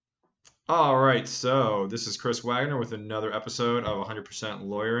All right, so this is Chris Wagner with another episode of 100%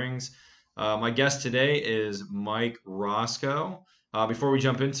 Lawyerings. My guest today is Mike Roscoe. Before we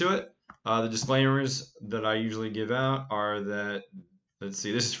jump into it, the disclaimers that I usually give out are that, let's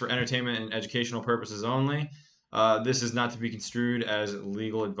see, this is for entertainment and educational purposes only. This is not to be construed as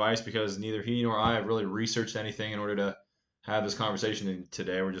legal advice because neither he nor I have really researched anything in order to have this conversation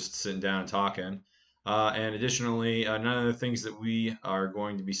today. We're just sitting down and talking. And additionally, none of the things that we are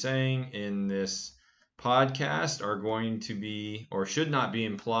going to be saying in this podcast are going to be or should not be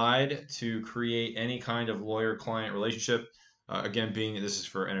implied to create any kind of lawyer client relationship. Again, being that this is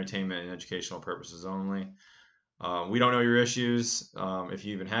for entertainment and educational purposes only. We don't know your issues, if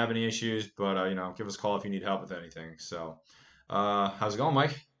you even have any issues, but give us a call if you need help with anything. So, how's it going,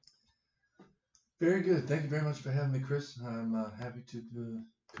 Mike? Very good. Thank you very much for having me, Chris. I'm happy to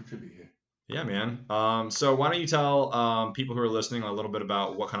contribute here. Yeah, man. So why don't you tell people who are listening a little bit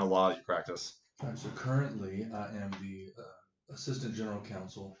about what kind of law you practice? All right, so currently I am the Assistant General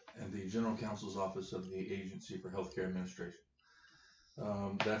Counsel in the General Counsel's Office of the Agency for Healthcare Administration.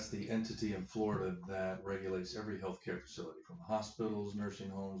 That's the entity in Florida that regulates every healthcare facility, from hospitals, nursing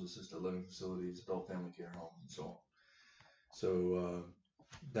homes, assisted living facilities, adult family care homes, and so on. So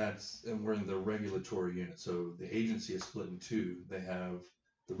and we're in the regulatory unit. So the agency is split in two. They have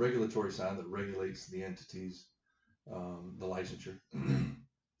the regulatory side that regulates the entities, the licensure.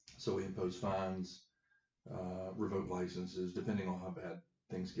 So we impose fines, revoke licenses, depending on how bad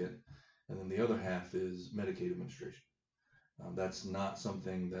things get. And then the other half is Medicaid administration. That's not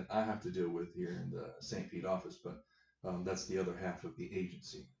something that I have to deal with here in the St. Pete office, but that's the other half of the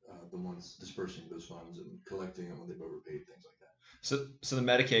agency, the ones dispersing those funds and collecting them when they've overpaid, things like that. So the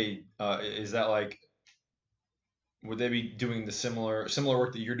Medicaid, is that like, would they be doing the similar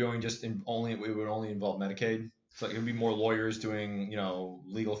work that you're doing, just it would only involve Medicaid? So like, it would be more lawyers doing,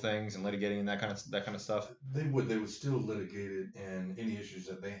 legal things and litigating and that kind of stuff. They would still litigate it and any issues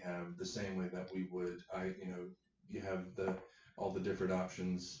that they have the same way that we would. You have all the different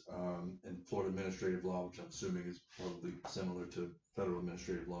options in Florida administrative law, which I'm assuming is probably similar to federal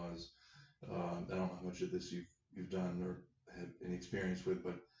administrative laws. I don't know how much of this you've done or had any experience with,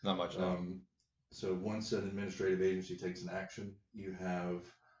 but Not much, no. So once an administrative agency takes an action, you have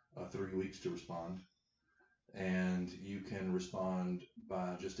 3 weeks to respond. And you can respond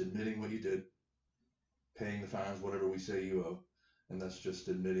by just admitting what you did, paying the fines, whatever we say you owe, and that's just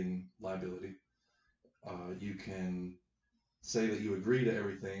admitting liability. You can say that you agree to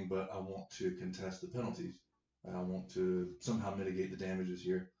everything, but I want to contest the penalties. I want to somehow mitigate the damages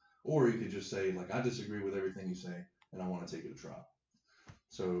here. Or you could just say, like, I disagree with everything you say, and I want to take it to trial.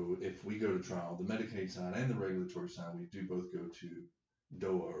 So if we go to trial, the Medicaid side and the regulatory side, we do both go to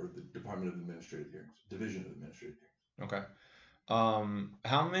DOA, or the Department of Administrative Hearings, Division of Administrative Hearings. Okay.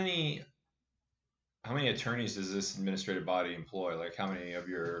 How many attorneys does this administrative body employ? Like, how many of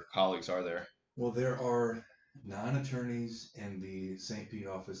your colleagues are there? Well, there are 9 attorneys in the St. Pete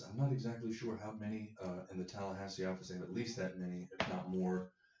office. I'm not exactly sure how many in the Tallahassee office. They have at least that many, if not more.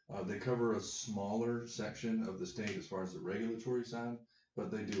 They cover a smaller section of the state as far as the regulatory side, but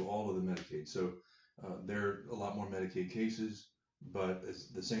they do all of the Medicaid. So there are a lot more Medicaid cases, but as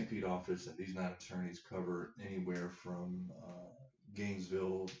the St. Pete office and these 9 attorneys cover anywhere from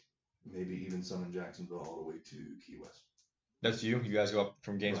Gainesville, maybe even some in Jacksonville, all the way to Key West. That's you? You guys go up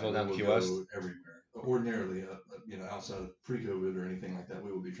from Gainesville Right, down to Key West? everywhere. Ordinarily, outside of pre-COVID or anything like that,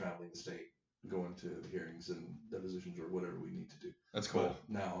 we will be traveling the state, going to hearings and depositions or whatever we need to do. That's cool. But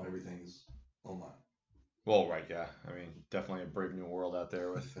now everything is online. Well, right, yeah. I mean, definitely a brave new world out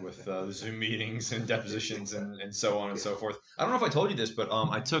there with the Zoom meetings and depositions and so on and so forth. I don't know if I told you this, but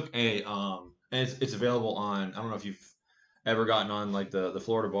I took and it's available on. I don't know if you've ever gotten on, like, the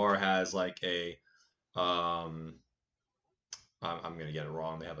Florida bar has like a I'm gonna get it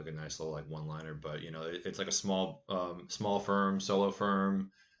wrong. They have like a nice little, like, one-liner, but it's like a small firm, solo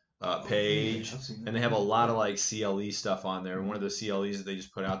firm page, and they have a lot of like CLE stuff on there. And one of the CLEs that they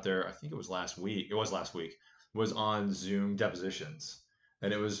just put out there, I think it was last week. It was last week. Was on Zoom depositions,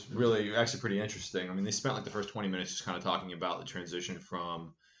 and it was really actually pretty interesting. I mean, they spent like the first 20 minutes just kind of talking about the transition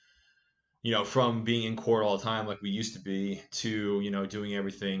from being in court all the time like we used to be to doing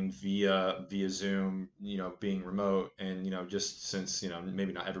everything via Zoom, being remote. And just since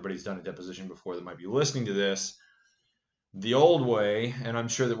maybe not everybody's done a deposition before that might be listening to this, the old way, and I'm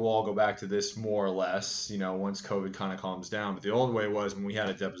sure that we'll all go back to this more or less, once COVID kind of calms down, but the old way was when we had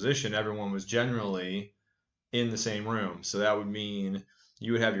a deposition, everyone was generally in the same room. So that would mean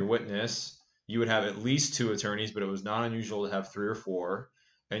you would have your witness, you would have at least 2 attorneys, but it was not unusual to have 3 or 4.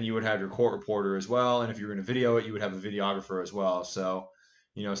 And you would have your court reporter as well. And if you were going to video it, you would have a videographer as well. So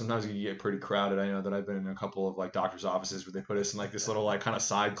You know, sometimes you get pretty crowded. I know that I've been in a couple of like doctors' offices where they put us in like this little like kind of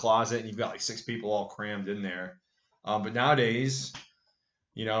side closet, and you've got like 6 people all crammed in there. But nowadays,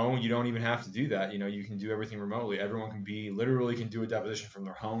 you know, you don't even have to do that. You know, you can do everything remotely. Everyone can be literally can do a deposition from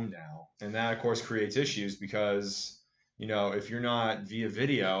their home now, and that of course creates issues because you know if you're not via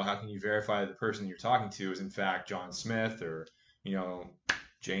video, how can you verify the person you're talking to is in fact John Smith or you know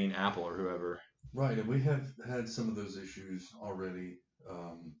Jane Apple or whoever? Right, and we have had some of those issues already.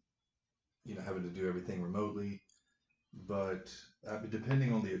 Um, having to do everything remotely, but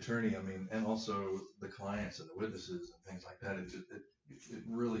depending on the attorney, I mean, and also the clients and the witnesses and things like that, it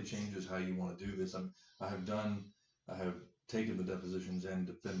really changes how you want to do this. I have done, I have taken the depositions and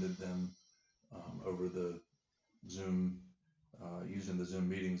defended them over the Zoom, using the Zoom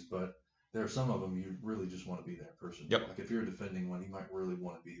meetings, but there are some of them you really just want to be there in person. Yep. Like if you're defending one, you might really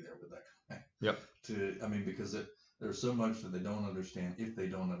want to be there with that guy. Yep. Because there's so much that they don't understand if they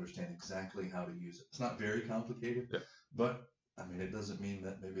don't understand exactly how to use it. It's not very complicated, Yep. but I mean, it doesn't mean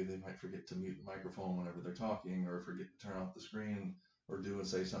that maybe they might forget to mute the microphone whenever they're talking or forget to turn off the screen or do and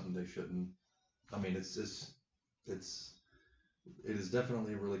say something they shouldn't. I mean, it is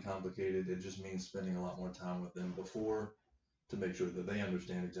definitely really complicated. It just means spending a lot more time with them before to make sure that they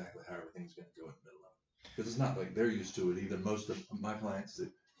understand exactly how everything's going to go in the middle of it. Because it's not like they're used to it either. Most of my clients that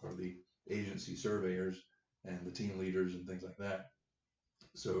are the agency surveyors and the team leaders and things like that.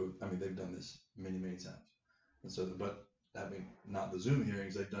 So, I mean, they've done this many, many times. And so, but I mean, not the Zoom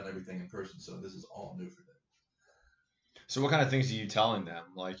hearings, they've done everything in person. So this is all new for them. So what kind of things are you telling them?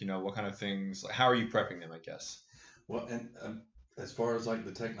 Like, you know, what kind of things, like, how are you prepping them, I guess? Well, and as far as like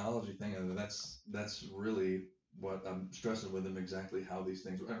the technology thing, and that's really what I'm stressing with them, exactly how these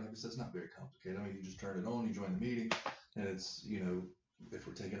things work. Like I said, it's not very complicated. I mean, you just turn it on, you join the meeting, and it's, if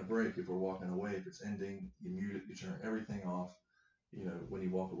we're taking a break, if we're walking away, if it's ending, you mute it, you turn everything off, when you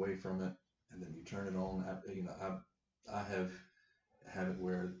walk away from it, and then you turn it on. I have it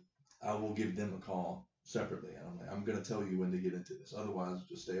where I will give them a call separately, and I'm like, I'm going to tell you when to get into this. Otherwise,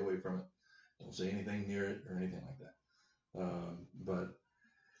 just stay away from it. Don't say anything near it or anything like that. But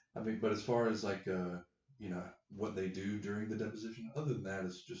I mean, but as far as like, what they do during the deposition, other than that,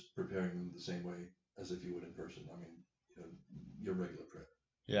 it's just preparing them the same way as if you would in person. I mean, your regular prep.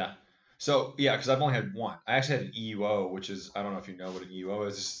 Yeah. So yeah, because I've only had one. I actually had an EUO, which is I don't know if you know what an EUO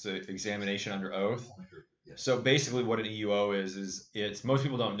is. It's the examination under oath. Yes. So basically, what an EUO is it's most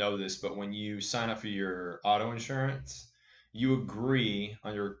people don't know this, but when you sign up for your auto insurance, you agree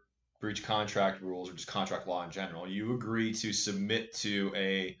under breach contract rules or just contract law in general. You agree to submit to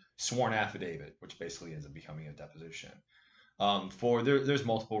a sworn affidavit, which basically ends up becoming a deposition. There's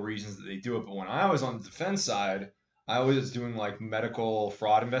multiple reasons that they do it, but when I was on the defense side, I was doing like medical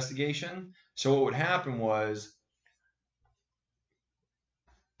fraud investigation. So what would happen was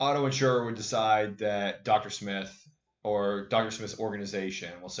auto insurer would decide that Dr. Smith or Dr. Smith's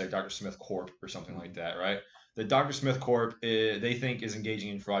organization, we'll say Dr. Smith Corp or something like that, right? That Dr. Smith Corp, they think is engaging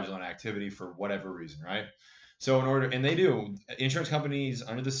in fraudulent activity for whatever reason, right? So and they do, insurance companies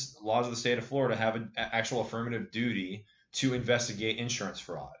under the laws of the state of Florida have an actual affirmative duty to investigate insurance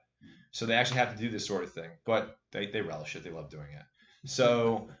fraud. So they actually have to do this sort of thing, but they relish it. They love doing it.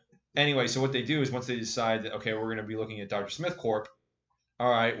 So anyway, so what they do is once they decide that, okay, we're going to be looking at Dr. Smith Corp,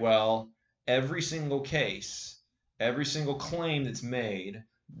 all right, well, every single case, every single claim that's made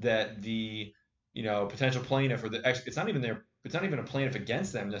that the potential plaintiff or it's not even a plaintiff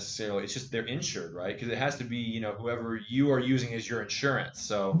against them necessarily. It's just they're insured, right? Because it has to be whoever you are using as your insurance.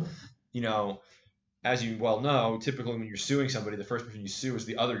 So as you well know, typically when you're suing somebody, the first person you sue is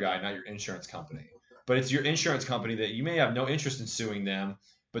the other guy, not your insurance company. But it's your insurance company that you may have no interest in suing them,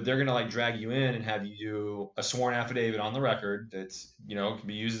 but they're gonna like drag you in and have you do a sworn affidavit on the record that's can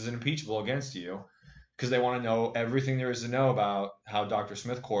be used as an impeachable against you because they want to know everything there is to know about how Dr.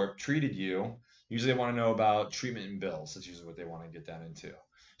 Smith Corp treated you. Usually they want to know about treatment and bills. That's usually what they want to get down into.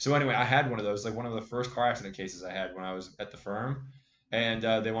 So anyway, I had one of those, like one of the first car accident cases I had when I was at the firm, and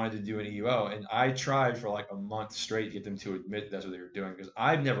they wanted to do an EUO, and I tried for like a month straight to get them to admit that's what they were doing because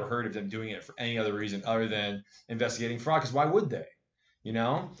I've never heard of them doing it for any other reason other than investigating fraud. Because why would they? And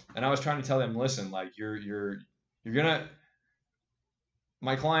I was trying to tell them, listen, like you're gonna.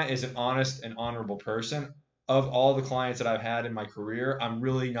 My client is an honest and honorable person. Of all the clients that I've had in my career, I'm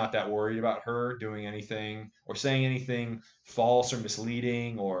really not that worried about her doing anything or saying anything false or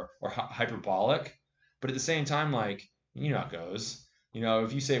misleading or hyperbolic. But at the same time, like how it goes.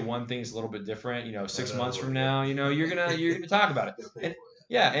 If you say one thing's a little bit different, 6 months from now, you're gonna talk about it. And,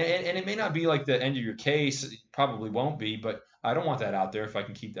 yeah, and it may not be like the end of your case. It probably won't be, but I don't want that out there if I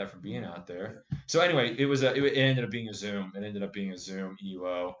can keep that from being out there. So anyway, it ended up being a Zoom. It ended up being a Zoom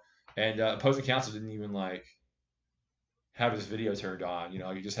EUO, and opposing counsel didn't even like have his video turned on.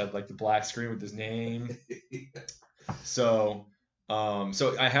 He just had like the black screen with his name. So,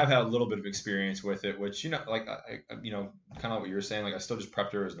 so I have had a little bit of experience with it, which like kind of what you were saying. Like I still just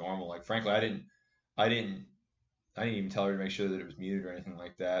prepped her as normal. Like frankly, I didn't even tell her to make sure that it was muted or anything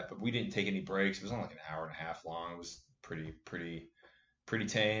like that. But we didn't take any breaks. It was only like an hour and a half long. It was pretty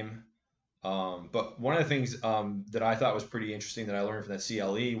tame. But one of the things that I thought was pretty interesting that I learned from that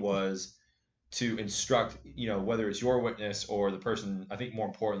CLE was to instruct, whether it's your witness or the person. I think more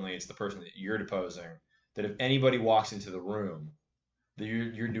importantly, it's the person that you're deposing. That if anybody walks into the room, that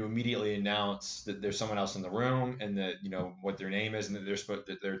you're to immediately announce that there's someone else in the room and that what their name is and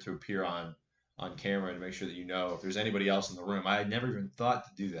that they're to appear on camera to make sure that if there's anybody else in the room. I had never even thought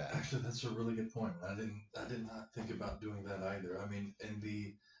to do that. Actually, that's a really good point. I did not think about doing that either. I mean, in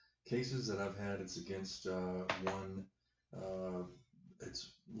the cases that I've had, it's against one,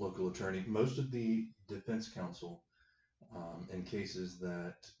 it's local attorney. Most of the defense counsel in cases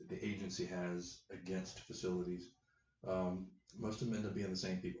that the agency has against facilities, most of them end up being the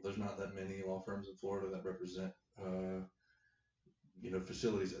same people. There's not that many law firms in Florida that represent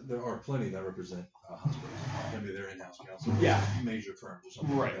facilities. There are plenty that represent hospitals. Maybe they're in-house counsel. Yeah. Major firms or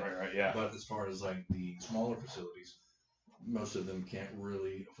something. Right, like that. right, yeah. But as far as like the smaller facilities, most of them can't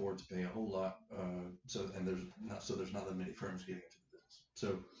really afford to pay a whole lot. So there's not that many firms getting into the business.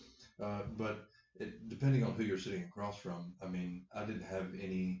 So, but depending on who you're sitting across from, I mean, I didn't have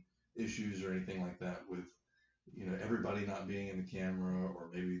any issues or anything like that with, everybody not being in the camera or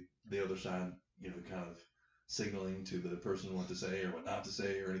maybe the other side, kind of signaling to the person what to say or what not to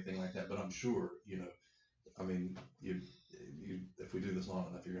say or anything like that. But I'm sure, I mean, if we do this long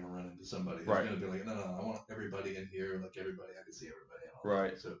enough, you're going to run into somebody who's Right. going to be like, no, I want everybody in here, like everybody, I can see everybody. And all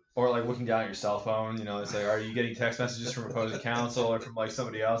Right. that. So, or like looking down at your cell phone, it's like, are you getting text messages from opposing counsel or from like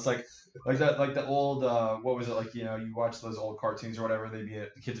somebody else? Like the old, what was it like? You watch those old cartoons or whatever. The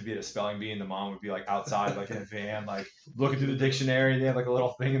kids would be at a spelling bee, and the mom would be like outside, like in a van, like looking through the dictionary. And they have like a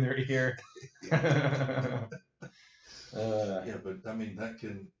little thing in their ear. yeah, but I mean, I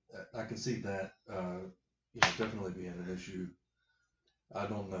can see that, definitely being an issue. I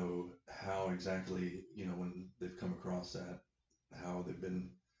don't know how exactly, when they've come across that, how they've been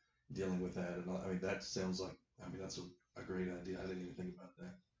dealing with that. And I mean, that sounds like, that's a great idea. I didn't even think about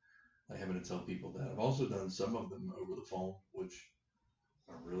that. Like having to tell people that. I've also done some of them over the phone, which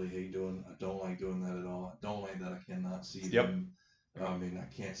I really hate doing. I don't like doing that at all. I don't like that I cannot see them. I mean, I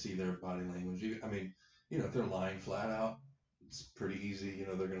can't see their body language. I mean, if they're lying flat out, it's pretty easy.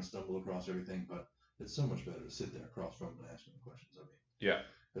 They're going to stumble across everything, but it's so much better to sit there across from them and ask them questions. I mean, Yeah.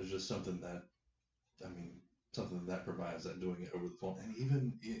 there's just something that provides that doing it over the phone, and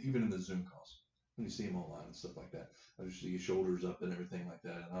even in the Zoom calls when you see them online and stuff like that, I just see your shoulders up and everything like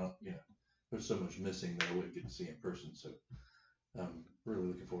that, and I don't, there's so much missing that I wouldn't get to see in person. So I'm really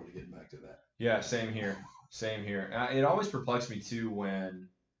looking forward to getting back to that. Yeah, same here. It always perplexed me too when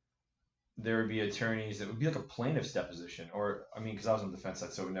there would be attorneys that would be like a plaintiff's deposition, or I mean, because I was on the defense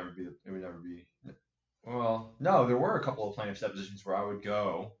side, so it would never be. Well, no, there were a couple of plaintiff's depositions where I would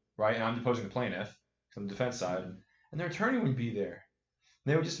go, right, and I'm deposing the plaintiff from the defense side, and their attorney wouldn't be there.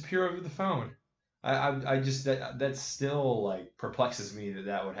 They would just appear over the phone. I just that still like perplexes me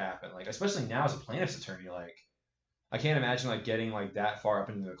that would happen. Like especially now as a plaintiff's attorney, like I can't imagine like getting like that far up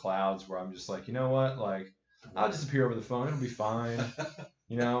into the clouds where I'm just like, you know what, like I'll just appear over the phone. It'll be fine. I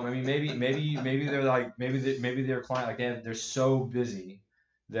mean, maybe they're like maybe their client like they're so busy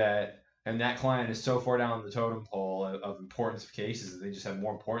and that client is so far down the totem pole of importance of cases that they just have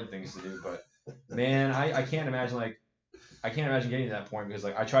more important things to do. But man, I can't imagine getting to that point because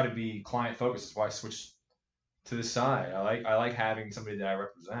like I try to be client focused. That's why I switched to the side. I like having somebody that I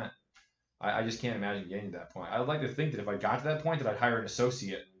represent. I just can't imagine getting to that point. I would like to think that if I got to that point, that I'd hire an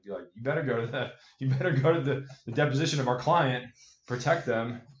associate and be like, you better go to the deposition of our client, protect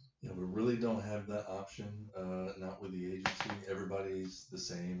them. We really don't have that option. Not with the agency. Everybody's the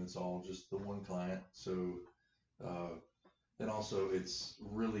same. It's all just the one client. So, and also it's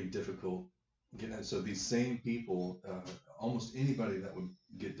really difficult. So these same people, almost anybody that would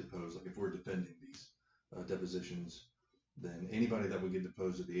get deposed, like if we're defending these depositions, then anybody that would get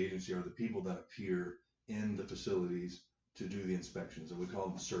deposed at the agency are the people that appear in the facilities to do the inspections, and we call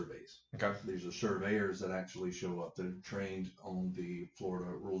them surveys. Okay. These are surveyors that actually show up that are trained on the Florida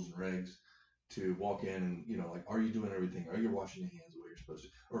rules and regs to walk in and, like, are you doing everything? Are you washing your hands the way you're supposed to?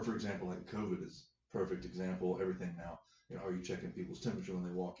 Or for example, like COVID is perfect example. Everything now, are you checking people's temperature when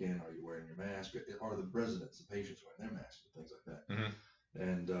they walk in? Are you wearing your mask? Are the residents, the patients wearing their masks and things like that? Mm-hmm.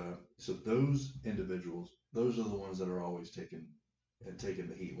 And so those individuals, those are the ones that are always taking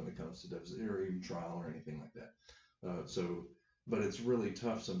the heat when it comes to deficit or even trial or anything like that. But it's really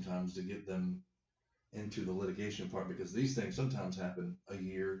tough sometimes to get them into the litigation part because these things sometimes happen a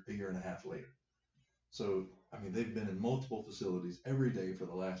year and a half later. So, I mean, they've been in multiple facilities every day for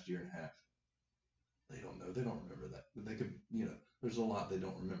the last year and a half. They don't know. They don't remember that. But they could, there's a lot they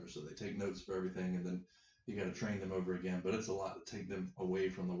don't remember. So they take notes for everything, and then you got to train them over again. But it's a lot to take them away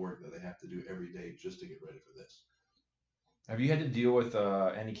from the work that they have to do every day just to get ready for this. Have you had to deal with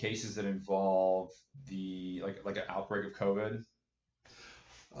any cases that involve the like an outbreak of COVID?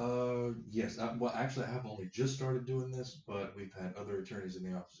 Yes. Well, actually, I have only just started doing this, but we've had other attorneys in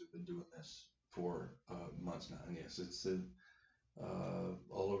the office who've been doing this for months now. And yes, it's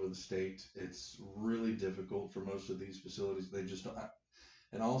all over the state. It's really difficult for most of these facilities. They just don't.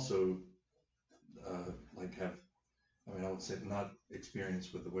 And also, I would say not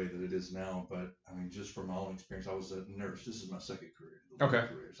experience with the way that it is now, but I mean, just from my own experience, I was a nurse. This is my second career. Okay.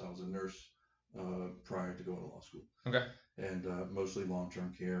 So I was a nurse prior to going to law school. Okay. And mostly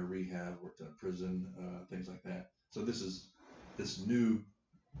long-term care, rehab, worked in a prison, things like that. So this new,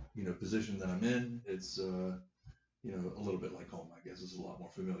 position that I'm in. It's a little bit like home, I guess. It's a lot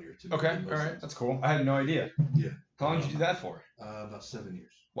more familiar to me. Okay, all right, that's cool. I had no idea. Yeah. How long did you do that for? About 7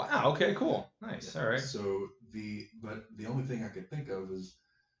 years. Wow. Okay. Cool. Nice. Yeah. All right. So the only thing I could think of is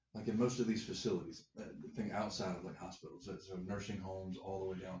like in most of these facilities, the thing outside of like hospitals, so nursing homes, all the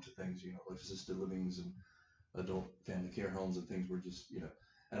way down to things, like assisted livings and adult family care homes and things were just,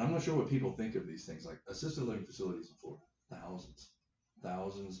 and I'm not sure what people think of these things like assisted living facilities in Florida,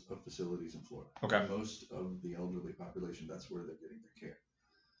 thousands of facilities in Florida. Okay. Most of the elderly population, that's where they're getting their care.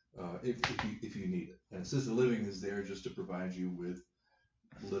 If you need it. And assisted living is there just to provide you with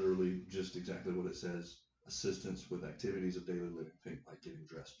literally just exactly what it says, assistance with activities of daily living, things like getting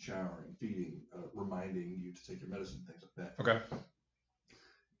dressed, showering, feeding, reminding you to take your medicine, things like that. Okay.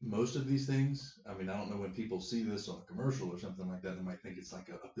 Most of these things, I mean, I don't know when people see this on a commercial or something like that, they might think it's like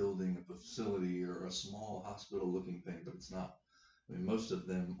a building of a facility or a small hospital looking thing, but it's not. I mean, most of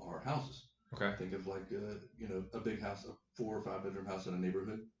them are houses. Okay. Think of like a big house, a 4 or 5 bedroom house in a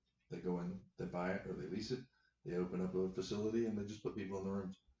neighborhood. They go in, they buy it or they lease it. They open up a facility and they just put people in the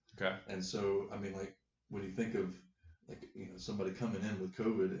rooms. Okay. And so, I mean, like when you think of like, somebody coming in with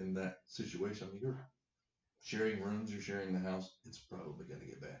COVID in that situation, I mean, you're sharing rooms, you're sharing the house, it's probably going to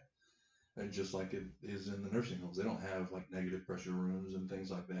get bad. And just like it is in the nursing homes, they don't have like negative pressure rooms and things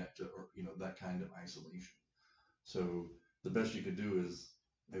like that, or, that kind of isolation. So the best you could do is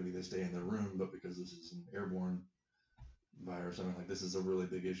maybe they stay in their room, but because this is an airborne virus, I mean, like this is a really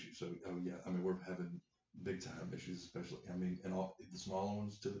big issue. So, yeah, I mean, we're having big time issues, especially, I mean, and all the smaller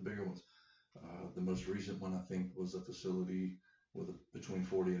ones to the bigger ones. The most recent one, I think, was a facility with between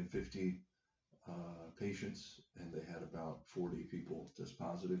 40 and 50 patients, and they had about 40 people test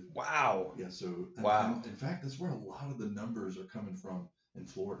positive. Wow. Yeah. So, wow. And in fact, that's where a lot of the numbers are coming from in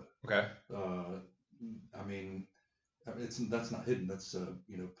Florida. Okay. I mean, that's not hidden. That's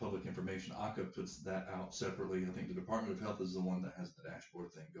public information. ACA puts that out separately. I think the Department of Health is the one that has the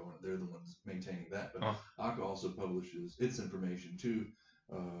dashboard thing going. They're the ones maintaining that. But ACA also publishes its information too.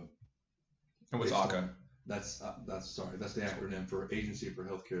 And what's ACA? That's the acronym for Agency for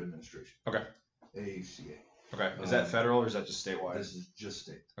Healthcare Administration. Okay. AHCA. Okay. Is that federal or is that just statewide? This is just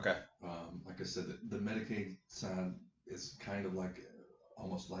state. Okay. Like I said, the Medicaid side is kind of like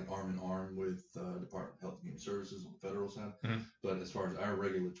almost like arm in arm with Department of Health and Human Services on the federal side. Mm-hmm. But as far as our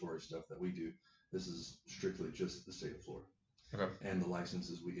regulatory stuff that we do, this is strictly just the state of Florida. Okay. And the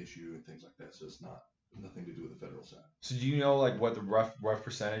licenses we issue and things like that. So it's nothing to do with the federal side. So do you know like what the rough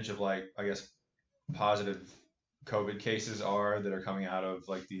percentage of like, I guess, positive COVID cases are that are coming out of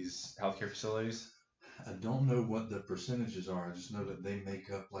like these healthcare facilities? I don't know what the percentages are. I just know that they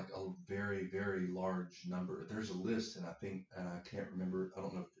make up like a very, very large number. There's a list, and I can't remember. I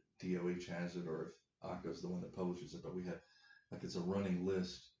don't know if DOH has it or if ACA is the one that publishes it, but we have like it's a running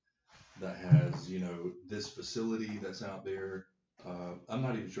list that has this facility that's out there. I'm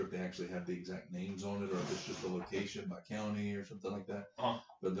not even sure if they actually have the exact names on it or if it's just a location by county or something like that.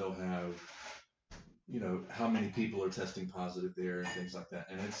 But they'll have how many people are testing positive there and things like that.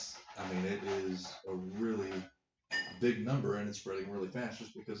 And it is a really big number, and it's spreading really fast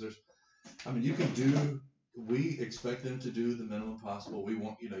just because we expect them to do the minimum possible. We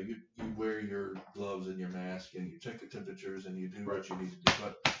want, you wear your gloves and your mask and you check your temperatures and you do what you need to do.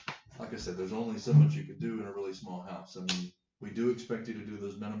 But like I said, there's only so much you can do in a really small house. I mean, we do expect you to do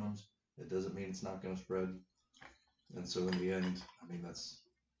those minimums, it doesn't mean it's not going to spread. And so in the end, I mean, that's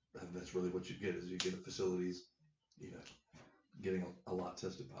really what you get, is you get facilities, getting a lot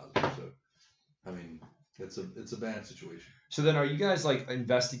tested positive. So, I mean, it's a bad situation. So then, are you guys like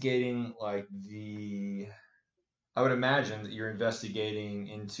investigating like I would imagine that you're investigating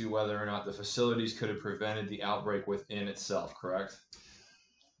into whether or not the facilities could have prevented the outbreak within itself, correct?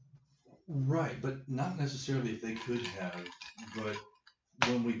 Right, but not necessarily if they could have. But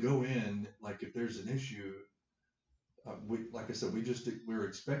when we go in, like if there's an issue, like I said, we're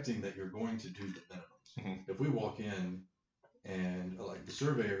expecting that you're going to do the minimums. Mm-hmm. If we walk in and like the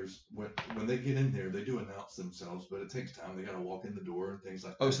surveyors, when they get in there, they do announce themselves, but it takes time. They got to walk in the door and things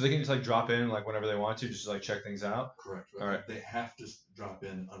like that. Oh, so they can just like drop in like whenever they want to, just like check things out? Correct. All right. They have to drop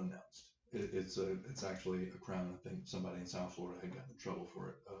in unannounced. It's actually a crime. I think somebody in South Florida had gotten in trouble for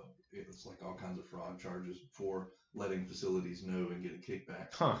it. It's like all kinds of fraud charges for letting facilities know and getting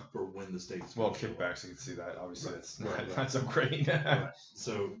kickbacks for when the state's. Well, kickbacks, you can see that. Obviously, right. it's not so great. Right.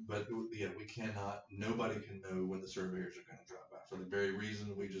 So, but yeah, we cannot. Nobody can know when the surveyors are going to drop by. For the very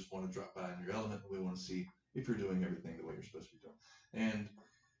reason, we just want to drop by in your element. And we want to see if you're doing everything the way you're supposed to be doing. And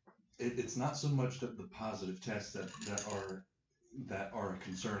it's not so much that the positive tests that are a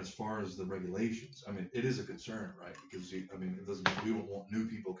concern as far as the regulations. I mean, it is a concern, right? Because it doesn't. We don't want new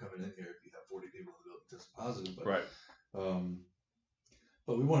people coming in here if you have 40 people in the building test positive. But, right.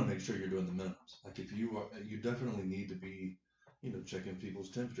 But we want to make sure you're doing the minimums. Like if you definitely need to be, checking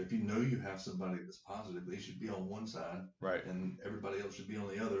people's temperature. If you know you have somebody that's positive, they should be on one side, right, and everybody else should be on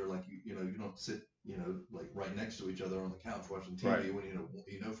the other. Like you don't sit, like right next to each other on the couch watching TV right. when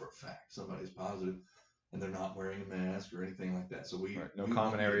you know for a fact somebody's positive. And they're not wearing a mask or anything like that. So no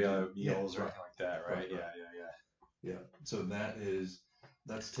common area meals or right. anything like that, right? Yeah. So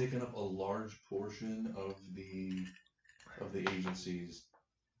that's taken up a large portion of the agencies,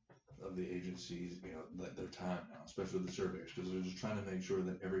 their time now, especially the surveyors, because they're just trying to make sure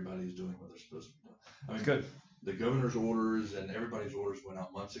that everybody's doing what they're supposed to be doing. I mean, good. The governor's orders and everybody's orders went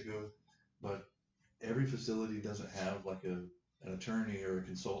out months ago, but every facility doesn't have like an attorney or a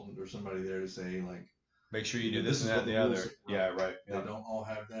consultant or somebody there to say like, make sure you do this and that and the other. Yeah, right. They don't all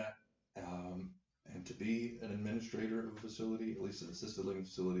have that. And to be an administrator of a facility, at least an assisted living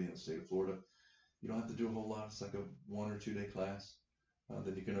facility in the state of Florida, you don't have to do a whole lot. It's like a 1 or 2 day class.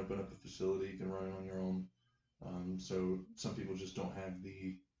 Then you can open up a facility, you can run it on your own. So some people just don't have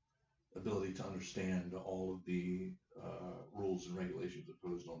the ability to understand all of the rules and regulations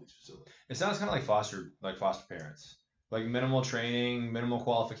imposed on these facilities. It sounds kind of like foster parents. Like minimal training, minimal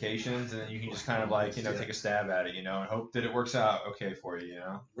qualifications, and then you can just kind of like, take a stab at it, and hope that it works out okay for you,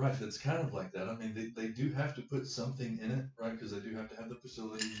 Right. It's kind of like that. I mean, they do have to put something in it, right? Because they do have to have the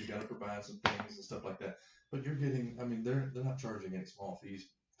facilities. You got to provide some things and stuff like that. But you're getting, I mean, they're not charging any small fees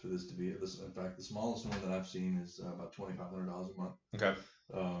for this to be this. In fact, the smallest one that I've seen is about $2,500 a month. Okay.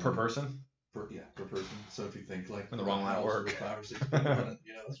 Per person. Per person. So if you think like in the wrong line of work, 5 or 6 people,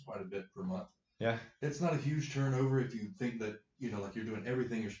 that's quite a bit per month. Yeah. It's not a huge turnover if you think that, like you're doing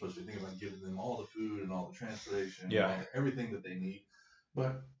everything you're supposed to. Think about giving them all the food and all the transportation, everything that they need.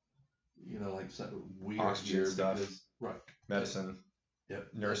 But, like we are here stuff, because, right. Medicine. Yep.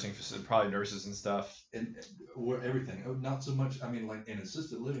 Nursing facility, probably nurses and stuff. And everything. Not so much. I mean, like in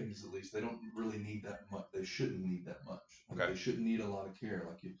assisted livings, at least, they don't really need that much. They shouldn't need that much. Okay. They shouldn't need a lot of care.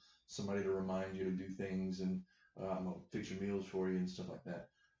 Like somebody to remind you to do things, and I'm gonna fix your meals for you and stuff like that.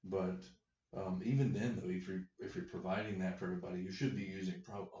 But even then, though, if you're providing that for everybody, you should be using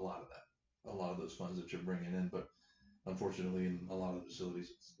a lot of those funds that you're bringing in. But unfortunately, in a lot of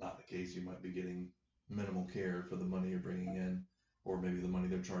facilities, it's not the case. You might be getting minimal care for the money you're bringing in, or maybe the money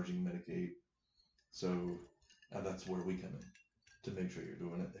they're charging Medicaid. So that's where we come in to make sure you're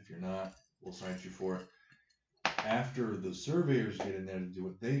doing it. If you're not, we'll cite you for it. After the surveyors get in there to do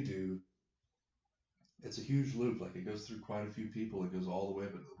what they do, it's a huge loop. Like it goes through quite a few people. It goes all the way,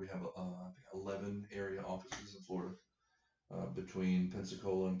 but we have I think 11 area offices in Florida, between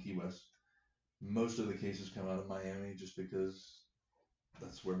Pensacola and Key West. Most of the cases come out of Miami just because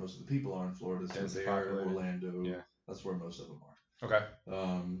that's where most of the people are in Florida. So they are Orlando. Yeah. That's where most of them are. Okay.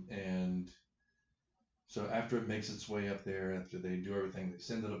 And so after it makes its way up there, after they do everything, they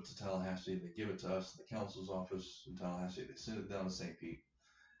send it up to Tallahassee. They give it to us, the council's office in Tallahassee. They send it down to St. Pete.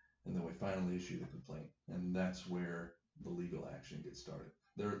 And then we finally issue the complaint. And that's where the legal action gets started.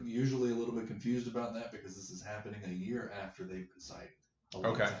 They're usually a little bit confused about that because this is happening a year after they've been cited. A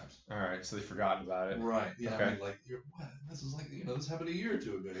lot of times. All right. So they've forgotten about it. Right. Yeah. Okay. I mean, like, what? This is like, this happened a year or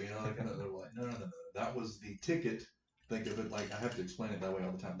two ago. They're like, no. That was the ticket. Think of it like, I have to explain it that way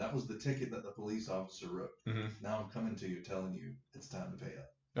all the time. That was the ticket that the police officer wrote. Mm-hmm. Now I'm coming to you telling you it's time to pay up.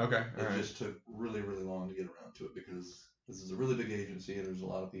 Okay. All It right. just took really, really long to get around to it because this is a really big agency and there's a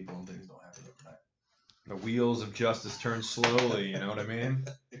lot of people and things don't happen overnight. The wheels of justice turn slowly. You know what I mean?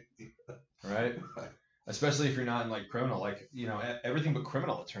 Right. Especially if you're not in like criminal, like everything but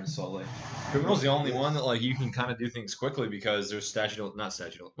criminal, it turns slowly. Criminal's the only one that like you can kind of do things quickly because there's not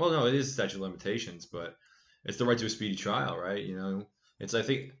statute. Well, no, it is statute of limitations, but it's the right to a speedy trial, right? It's I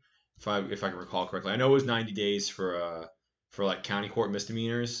think if I can recall correctly, I know it was 90 days for like county court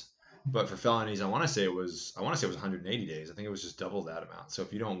misdemeanors, but for felonies, I want to say it was 180 days. I think it was just double that amount. So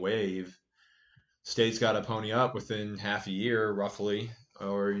if you don't waive, state's got to pony up within half a year roughly,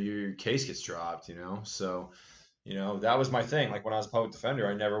 or your case gets dropped. So that was my thing. Like when I was a public defender,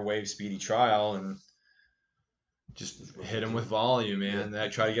 I never waived speedy trial and just hit them with volume, man. I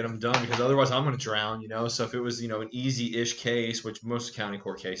try to get them done because otherwise I'm going to drown. So if it was an easy-ish case, which most county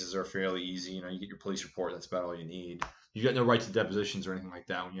court cases are fairly easy, you get your police report, that's about all you need. You got no right to depositions or anything like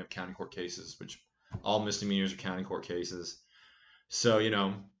that when you have county court cases, which all misdemeanors are county court cases. So you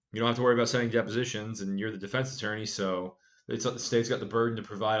don't have to worry about setting depositions, and you're the defense attorney, so the state's got the burden to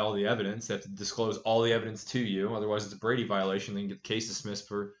provide all the evidence. They have to disclose all the evidence to you, otherwise it's a Brady violation. They can get the case dismissed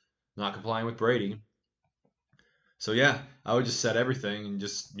for not complying with Brady. So yeah, I would just set everything and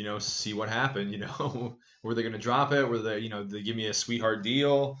just see what happened. Were they going to drop it? Were they give me a sweetheart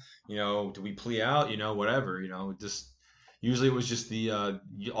deal? Do we plea out? Whatever. Just usually it was just the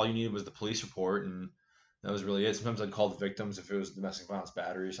all you needed was the police report, and that was really it. Sometimes I'd call the victims if it was domestic violence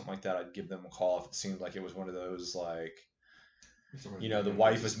battery or something like that. I'd give them a call if it seemed like it was one of those like the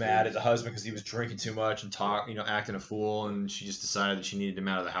wife was mad at the husband because he was drinking too much and acting a fool, and she just decided that she needed him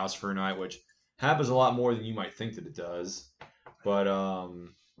out of the house for a night, which happens a lot more than you might think that it does. But I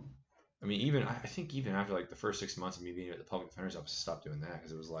mean, I think even after like the first 6 months of me being at the public defender's office, I stopped doing that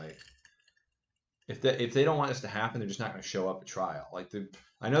because it was like, if they don't want this to happen, they're just not going to show up at trial.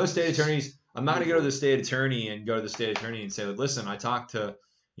 I know the state attorneys. I'm not going to go to the state attorney and say, listen, I talked to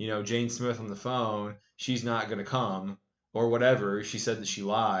Jane Smith on the phone. She's not going to come or whatever. She said that she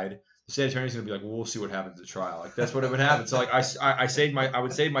lied. The state attorney's going to be like, well, we'll see what happens at trial. Like that's what it would happen. So like I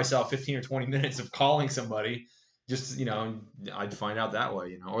would save myself 15 or 20 minutes of calling somebody. Just I'd find out that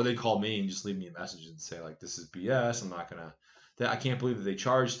way, or they'd call me and just leave me a message and say like, this is BS. I'm not gonna. I can't believe that they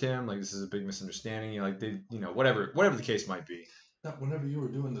charged him. Like this is a big misunderstanding. Whatever the case might be. Now, whenever you were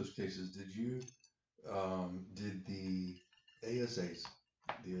doing those cases, did the ASAs,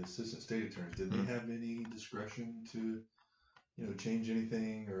 the assistant state attorneys, did they have any discretion to, change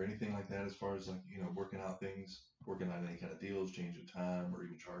anything or anything like that as far as like, working out any kind of deals, changing time or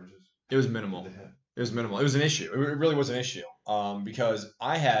even charges? It was minimal. It was minimal. It was an issue. It really was an issue. Because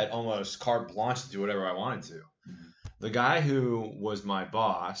I had almost carte blanche to do whatever I wanted to. Mm-hmm. The guy who was my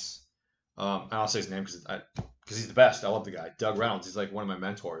boss, and I'll say his name because he's the best. I love the guy, Doug Reynolds. He's like one of my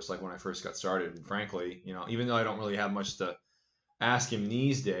mentors. Like when I first got started, and frankly, even though I don't really have much to ask him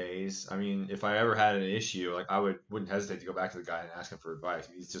these days, I mean, if I ever had an issue, like I wouldn't hesitate to go back to the guy and ask him for advice.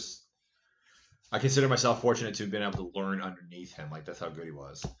 I mean, I consider myself fortunate to have been able to learn underneath him. Like that's how good he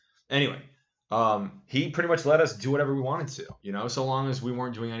was. Anyway, he pretty much let us do whatever we wanted to, so long as we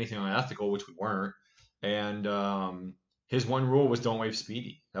weren't doing anything unethical, which we weren't. And his one rule was don't waive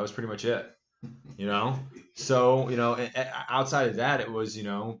speedy. That was pretty much it. So outside of that, it was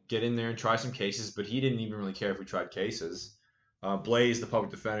get in there and try some cases, but he didn't even really care if we tried cases. Blaze, the public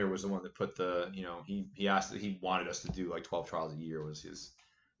defender, was the one that put he asked that he wanted us to do like 12 trials a year was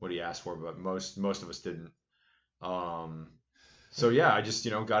what he asked for, but most of us didn't. So yeah, I just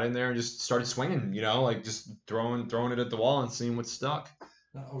got in there and just started swinging, like just throwing it at the wall and seeing what stuck.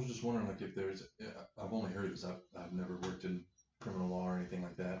 No, I was just wondering, like, if there's, I've only heard this. I've never worked in criminal law or anything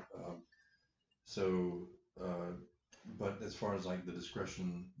like that. But as far as like the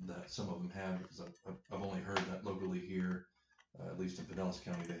discretion that some of them have, because I've only heard that locally here, at least in Pinellas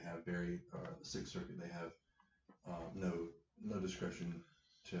County, they have the Sixth Circuit, they have no discretion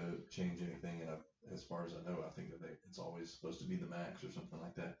to change anything. And as far as I know, I think that it's always supposed to be the max or something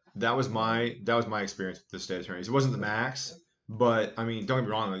like that. That was my experience with the state attorneys. It wasn't the max. But I mean, don't get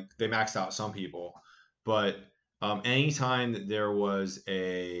me wrong, like they maxed out some people, but anytime that there was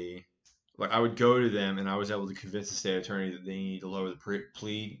I would go to them and I was able to convince the state attorney that they need to lower the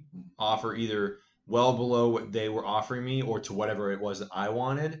plea offer either well below what they were offering me or to whatever it was that I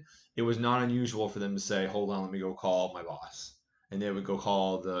wanted. It was not unusual for them to say, hold on, let me go call my boss. And they would go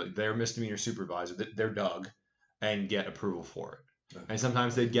call their misdemeanor supervisor, their Doug, and get approval for it. Okay. And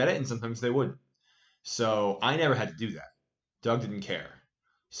sometimes they'd get it and sometimes they wouldn't. So I never had to do that. Doug didn't care.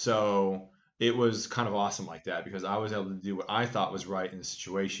 So it was kind of awesome like that because I was able to do what I thought was right in the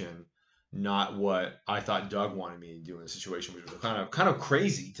situation not what I thought Doug wanted me to do in the situation, which was kind of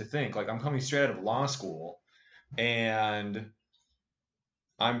crazy to think. Like I'm coming straight out of law school, and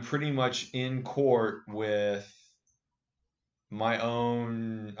I'm pretty much in court with my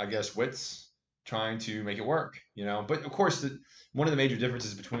own, I guess, wits trying to make it work, you know. But of course, one of the major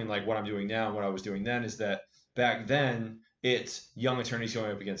differences between like what I'm doing now and what I was doing then is that back then it's young attorneys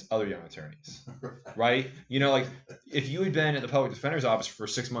going up against other young attorneys, right? You know, like if you had been at the public defender's office for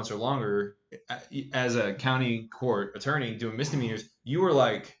 6 months or longer as a county court attorney doing misdemeanors, you were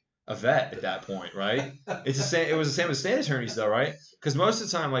like a vet at that point, right? It's the same. It was the same with state attorneys, though, right? Because most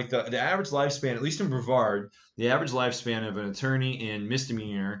of the time, like the average lifespan, at least in Brevard, the average lifespan of an attorney in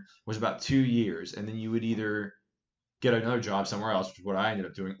misdemeanor was about 2 years, and then you would either get another job somewhere else, which is what I ended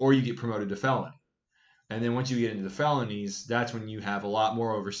up doing, or you get promoted to felony. And then once you get into the felonies, that's when you have a lot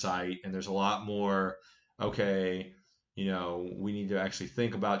more oversight, and there's a lot more, okay, you know, we need to actually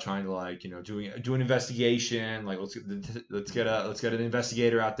think about trying to like, you know, do an investigation. Like let's get an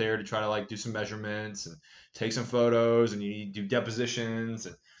investigator out there to try to like do some measurements and take some photos, and you need to do depositions.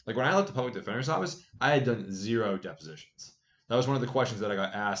 And like when I left the public defender's office, I had done 0 depositions. That was one of the questions that I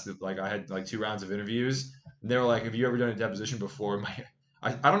got asked. Like I had like 2 rounds of interviews, and they were like, "Have you ever done a deposition before?"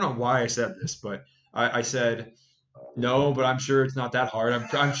 I don't know why I said this, but I said no, but I'm sure it's not that hard.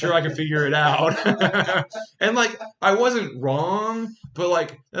 I'm sure I can figure it out. And like I wasn't wrong, but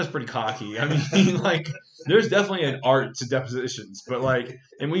like that's pretty cocky. I mean, like there's definitely an art to depositions, but like,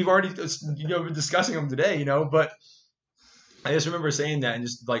 and we've already been discussing them today, you know. But I just remember saying that and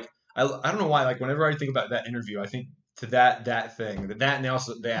just like I don't know why. Like whenever I think about that interview, I think to that thing that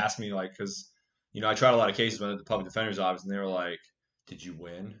and they asked me like because I tried a lot of cases when at the public defender's office, and they were like, did you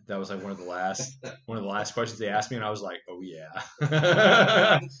win? That was like one of the last questions they asked me, and I was like, oh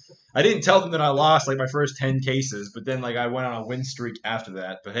yeah. I didn't tell them that I lost like my first 10 cases, but then like I went on a win streak after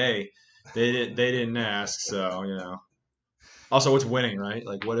that. But hey, they didn't ask, so Also, what's winning, right?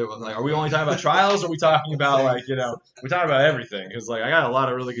 Like are we only talking about trials, or are we talking about like we're talking about everything? Because like I got a lot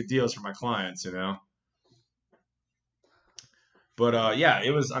of really good deals for my clients, But yeah,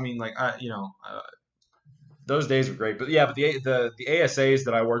 it was. I mean, like those days were great. But yeah, but the ASAs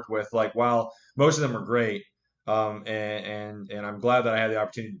that I worked with, like while most of them are great, and I'm glad that I had the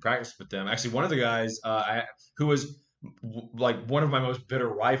opportunity to practice with them. Actually, one of the guys who was like one of my most bitter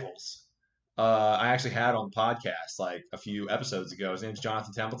rivals, I actually had on the podcast like a few episodes ago. His name's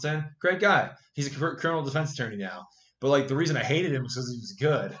Jonathan Templeton. Great guy. He's a criminal defense attorney now. But like the reason I hated him was because he was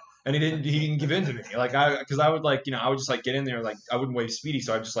good. And he didn't give in to me. Like because I would like, I would just like get in there, like I wouldn't waive speedy.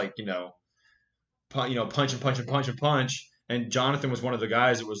 So I just like, punch and punch and punch and punch. And Jonathan was one of the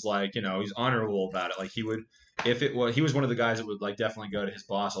guys that was like, he's honorable about it. Like he was one of the guys that would like definitely go to his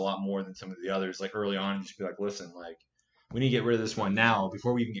boss a lot more than some of the others. Like early on, and just be like, listen, like we need to get rid of this one now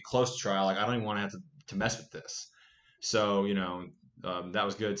before we even get close to trial. Like I don't even want to have to mess with this. So that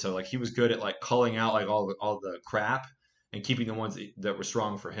was good. So like he was good at like culling out like all the crap and keeping the ones that were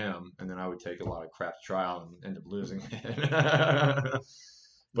strong for him. And then I would take a lot of crap to trial and end up losing it.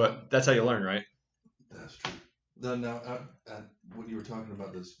 But that's how you learn, right? That's true. Now, what you were talking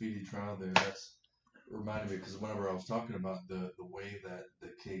about the speedy trial there, that's reminded me because whenever I was talking about the way that the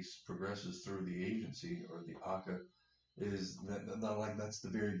case progresses through the agency or the ACA, is that not like that's the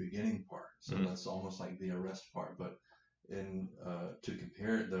very beginning part. So that's almost like the arrest part. But to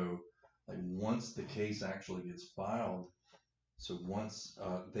compare it though, like once the case actually gets filed, so once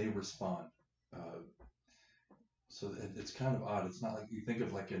they respond. So it's kind of odd. It's not like you think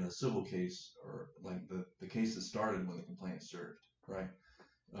of like in a civil case or like the case that started when the complaint is served, right?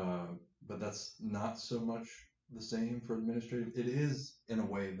 But that's not so much the same for administrative. It is in a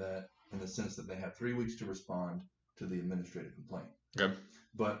way that, in the sense that they have 3 weeks to respond to the administrative complaint. Okay.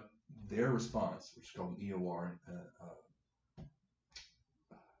 But their response, which is called an EOR,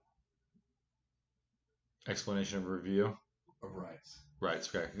 explanation of review of rights. Right.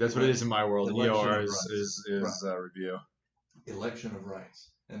 Okay. That's what it is in my world. EOR is review. Election of rights.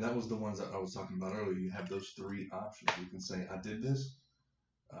 And that was the ones that I was talking about earlier. You have those 3 options. You can say, I did this,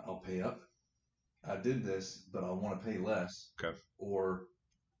 I'll pay up. I did this, but I want to pay less. Okay. Or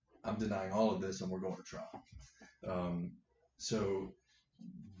I'm denying all of this and we're going to trial. So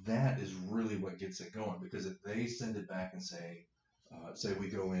that is really what gets it going, because if they send it back and say we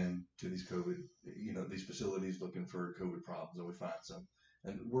go in to these COVID, these facilities looking for COVID problems, and we find some,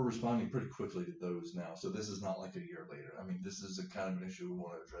 and we're responding pretty quickly to those now. So this is not like a year later. I mean, this is a kind of an issue we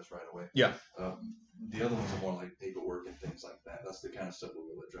want to address right away. Yeah. The other ones are more like paperwork and things like that. That's the kind of stuff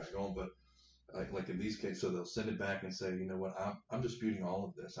we'll let drag on. But like in these cases, so they'll send it back and say, you know what, I'm disputing all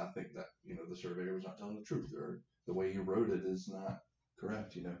of this. I think that the surveyor was not telling the truth, or the way you wrote it is not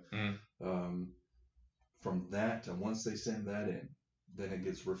correct, you know. Mm. From that, and once they send that in, then it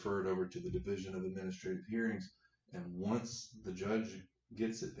gets referred over to the Division of Administrative Hearings. And once the judge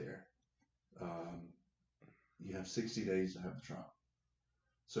gets it there, you have 60 days to have the trial.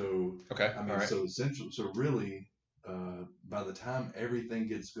 So, okay, I mean, right. so essentially, so really, by the time everything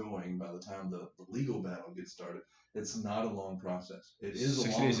gets going, by the time the legal battle gets started, it's not a long process. It is 60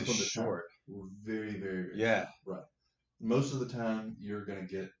 a long days is from the short. Time. Very, very, very Yeah. short. Right. Most of the time, you're gonna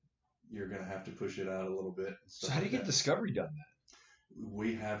have to push it out a little bit. So how do you get discovery done then?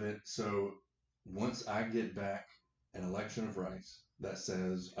 We have it. So once I get back an election of rights that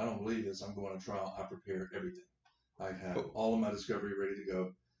says, I don't believe this, I'm going to trial, I prepare everything. I have all of my discovery ready to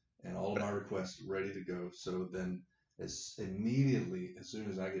go and all of my requests ready to go. So then immediately, as soon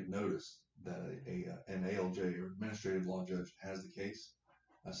as I get notice that an ALJ or administrative law judge has the case,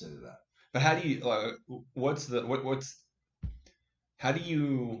 I send it out. But how do you, how do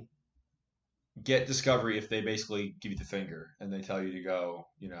you get discovery if they basically give you the finger and they tell you to go,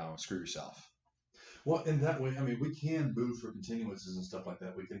 screw yourself? Well, in that way, I mean, we can move for continuances and stuff like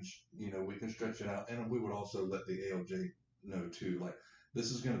that. We can, we can stretch it out, and we would also let the ALJ know too. Like, this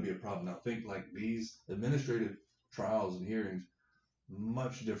is going to be a problem. Now, think like these administrative trials and hearings,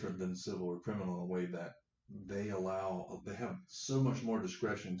 much different than civil or criminal in a way that they have so much more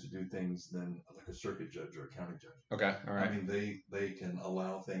discretion to do things than like a circuit judge or a county judge. Okay, all right. I mean, they can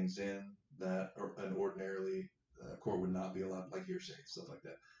allow things in that an ordinarily court would not be allowed, like hearsay, stuff like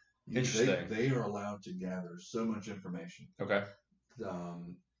that. Interesting. They are allowed to gather so much information. Okay.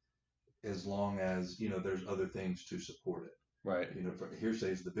 As long as there's other things to support it. Right.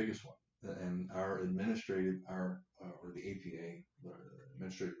 Hearsay is the biggest one, and our or the APA, the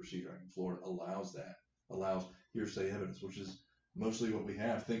Administrative Procedure Act in Florida, allows hearsay evidence, which is mostly what we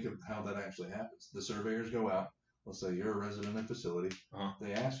have. Think of how that actually happens. The surveyors go out. Let's say you're a resident in a facility. Uh-huh.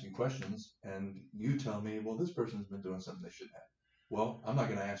 They ask you questions, and you tell me, well, this person's been doing something they shouldn't have. Well, I'm not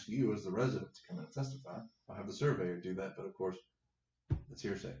going to ask you as the resident to come in and testify. I'll have the surveyor do that, but of course, it's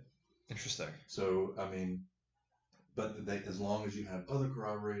hearsay. Interesting. So, I mean, but as long as you have other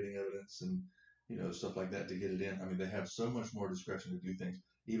corroborating evidence and stuff like that to get it in, I mean, they have so much more discretion to do things.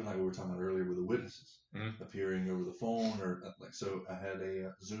 Even like we were talking about earlier with the witnesses appearing over the phone or like. So, I had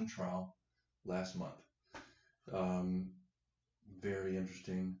a Zoom trial last month. Very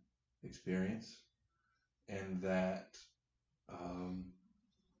interesting experience, and that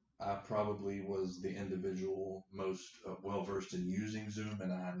I probably was the individual most well versed in using Zoom,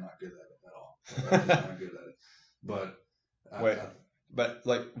 and I'm not good at it at all. I'm not good at it. But but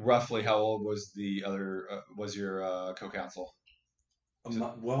like roughly, how old was the other? Was your co-counsel?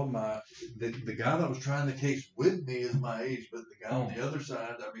 The guy that was trying the case with me is my age, but the guy on the other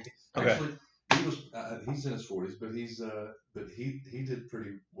side, I mean, actually, he was he's in his 40s, but he did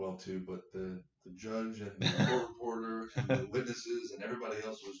pretty well too. But the judge and the court reporter and the witnesses and everybody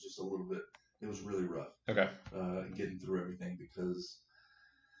else was just a little bit. It was really rough. Okay. Getting through everything because,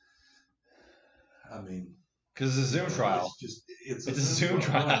 I mean, because it's a Zoom trial. It's a Zoom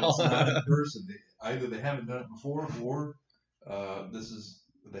trial. It's not in person. Either they haven't done it before, or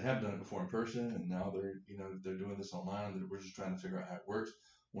they have done it before in person, and now they're doing this online, and we're just trying to figure out how it works.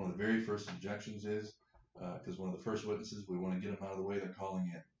 One of the very first objections is because one of the first witnesses, we want to get them out of the way. They're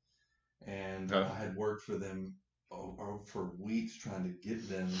calling in, and I had worked for them for weeks trying to get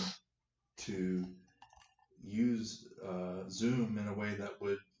them to use Zoom in a way that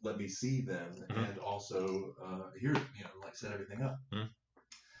would let me see them and also hear, like set everything up. Mm-hmm.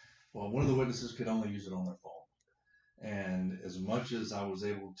 Well, one of the witnesses could only use it on their phone, and as much as I was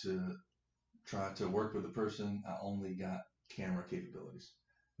able to try to work with the person, I only got camera capabilities,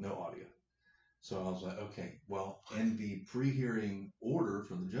 no audio. So I was like, okay, well, in the pre-hearing order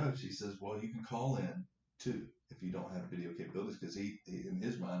from the judge, he says, well, you can call in too if you don't have video capabilities, because he in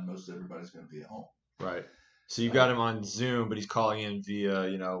his mind, most everybody's going to be at home. Right. So you've got him on Zoom, but he's calling in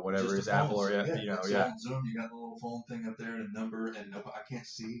via, whatever his Apple or on Zoom, you got the little phone thing up there and a number, and I can't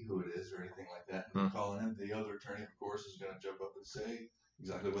see who it is or anything like that. And calling in, the other attorney, of course, is going to jump up and say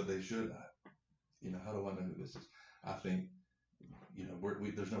exactly what they should. How do I know who this is? I think,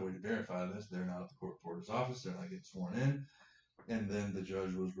 there's no way to verify this. They're not at the court reporter's office. They're not getting sworn in. And then the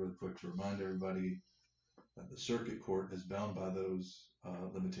judge was really quick to remind everybody that the circuit court is bound by those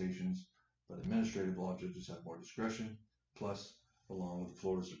limitations. But administrative law judges have more discretion, plus, along with the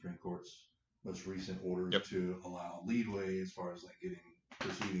Florida Supreme Court's most recent orders to allow leadway as far as like getting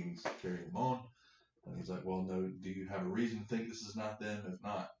proceedings, carrying them on. And he's like, well, no, do you have a reason to think this is not them? If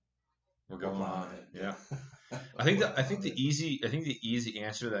not, we're going on. Yeah. I think the easy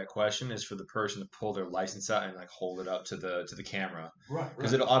answer to that question is for the person to pull their license out and like hold it up to the camera, Right.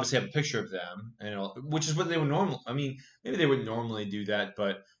 because it'll obviously have a picture of them, and which is what they would normally. I mean, maybe they would normally do that,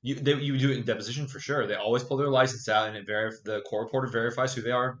 but you would do it in deposition for sure. They always pull their license out, and the court reporter verifies who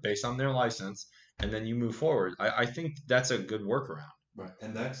they are based on their license, and then you move forward. I think that's a good workaround. Right,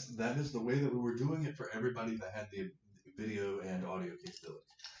 and that is the way that we were doing it for everybody that had the video and audio capability.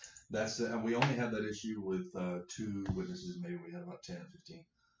 We only had that issue with 2 witnesses. Maybe we had about 10 or 15.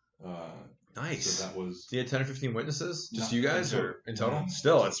 Nice. So that was. You had 10 or 15 witnesses, just No, you guys, or in total?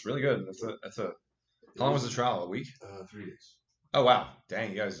 Still, that's really good. That's a. How long was the trial? A week? 3 days. Oh wow!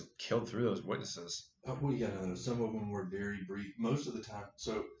 Dang, you guys killed through those witnesses. Well, yeah, no, some of them were very brief. Most of the time.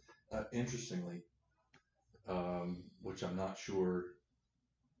 So, interestingly, which I'm not sure.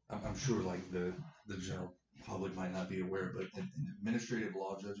 I'm sure, like the general public might not be aware, but administrative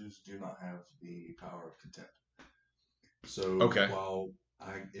law judges do not have the power of contempt. So while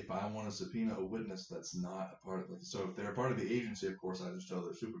if I want to subpoena a witness that's not a part of it, so if they're a part of the agency, of course, I just tell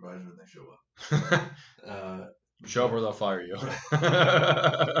their supervisor and they show up. Show up or they'll fire you.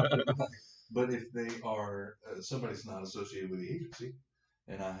 But if they are somebody's not associated with the agency,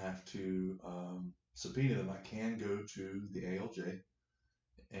 and I have to subpoena them, I can go to the ALJ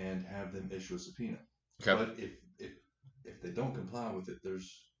and have them issue a subpoena. Okay. But if they don't comply with it,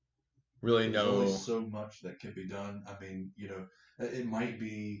 there's only so much that can be done. I mean, it might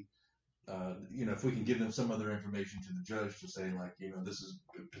be, if we can give them some other information to the judge to say, like, this is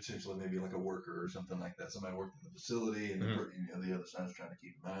potentially maybe like a worker or something like that. Somebody worked in the facility and the other side is trying to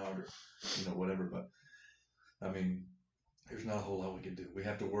keep them out, or whatever. But I mean, there's not a whole lot we can do. We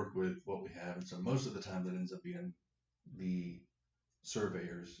have to work with what we have, and so most of the time that ends up being the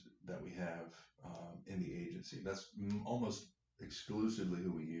surveyors that we have in the agency. That's almost exclusively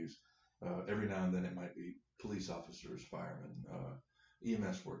who we use. Every now and then it might be police officers, firemen,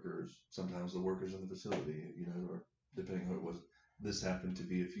 EMS workers, sometimes the workers in the facility, or depending who it was. This happened to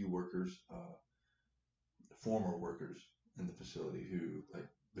be a few workers, former workers in the facility who, like,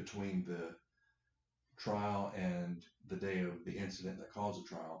 between the trial and the day of the incident that caused the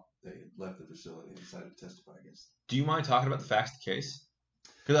trial, they left the facility and decided to testify against them. Do you mind talking about the facts of the case?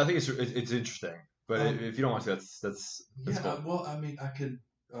 Because I think it's interesting. But if you don't want to, that's cool. Well, I mean, I could.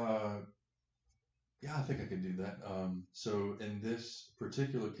 I think I could do that. So in this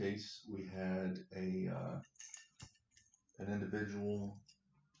particular case, we had an individual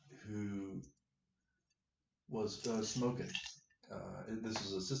who was smoking. This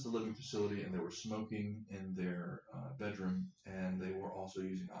is an assisted living facility, and they were smoking in their bedroom, and they were also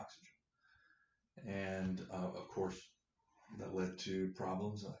using oxygen. And of course, that led to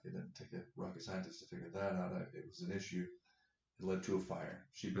problems. Like, it didn't take a rocket scientist to figure that out. It was an issue. It led to a fire.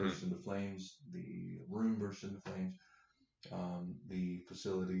 She burst into flames. The room burst into flames. The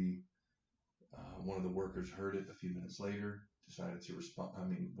facility, one of the workers heard it a few minutes later, decided to respond.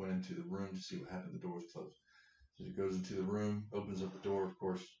 Went into the room to see what happened. The door was closed. So he goes into the room, opens up the door. Of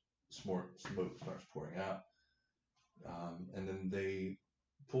course, smoke starts pouring out. And then they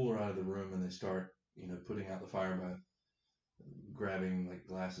pull her out of the room, and they start, putting out the fire by grabbing, like,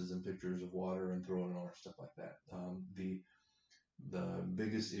 glasses and pitchers of water and throwing it on her, stuff like that. The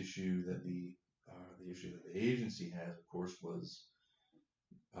biggest issue that the agency has, of course, was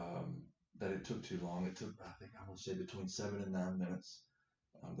that it took too long. It took, I think, I would say between 7 and 9 minutes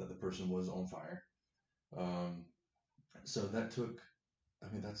that the person was on fire. So that took,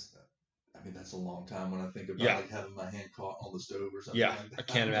 that's a long time when I think about like having my hand caught on the stove or something. Yeah, like that. I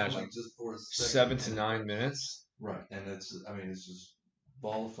can't imagine. Like, just for a second, 7 to 9 minutes. Right, and it's just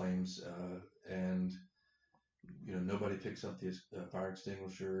ball of flames, and nobody picks up the fire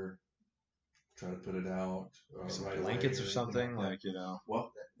extinguisher, try to put it out. Some blankets or something, like.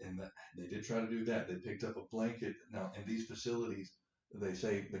 Well, and they did try to do that. They picked up a blanket. Now, in these facilities, they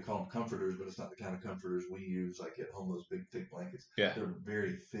call them comforters, but it's not the kind of comforters we use, like at home, those big thick blankets. Yeah. They're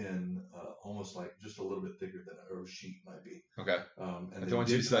very thin, almost like just a little bit thicker than a sheet might be. Okay. And like the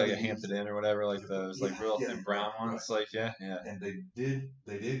ones you say, like a Hampton Inn or whatever, like those like real thin brown ones, right. Like yeah. And they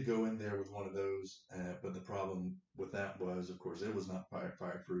did go in there with one of those, but the problem with that was, of course, it was not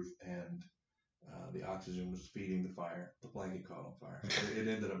fireproof, and the oxygen was feeding the fire. The blanket caught on fire. It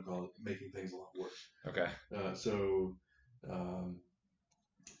ended up making things a lot worse. Okay.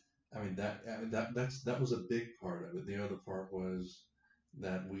 That was a big part of it. The other part was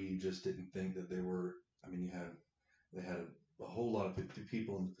that we just didn't think that they were. They had a whole lot of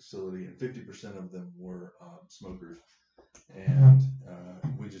people in the facility, and 50% of them were smokers, and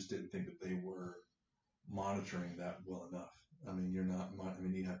we just didn't think that they were monitoring that well enough. You're not.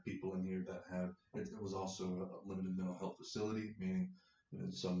 You have people in here here that have, it was also a limited mental health facility, meaning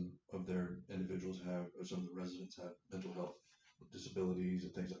some of their individuals have, or some of the residents have mental health disabilities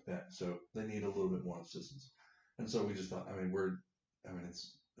and things like that. So they need a little bit more assistance. And so we just thought, I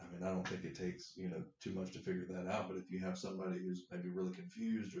don't think it takes, too much to figure that out. But if you have somebody who's maybe really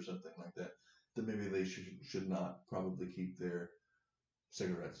confused or something like that, then maybe they should not probably keep their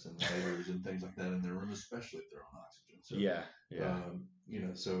cigarettes and lighters and things like that in their room, especially if they're on oxygen. So,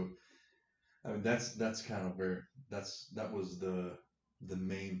 so that's kind of where that was the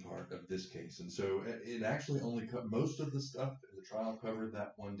main part of this case. And so it actually only most of the stuff in the trial covered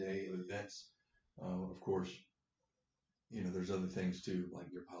that one day of events. Of course, there's other things too,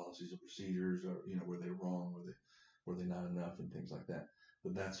 like your policies and procedures, or were they wrong, were they not enough, and things like that.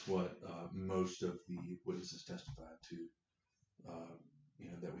 But that's what most of the witnesses testified to,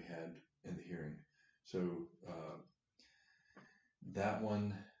 that we had in the hearing. So that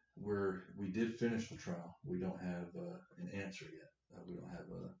one, we did finish the trial. We don't have an answer yet. We don't have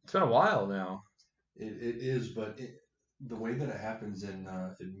a. It's been a while now. It is, but the way that it happens in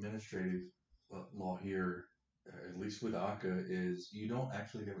administrative law here, at least with ACCA, is you don't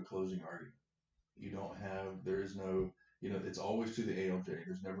actually have a closing argument. There is no, it's always to the ALJ.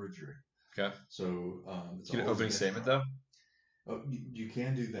 There's never a jury. Okay. So it's an opening statement though. Oh, you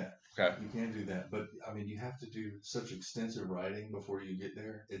can do that. Okay. You can do that, but you have to do such extensive writing before you get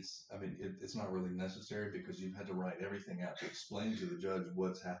there. It's not really necessary because you've had to write everything out to explain to the judge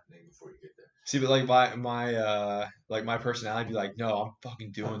what's happening before you get there. See, but like my personality be like, no, I'm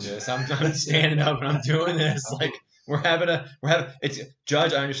fucking doing this. I'm standing up and I'm doing this. Like we're having it's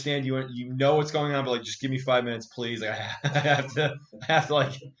judge. I understand you know what's going on, but like just give me 5 minutes, please. Like I have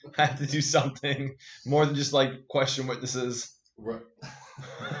to do something more than just like question witnesses. Right.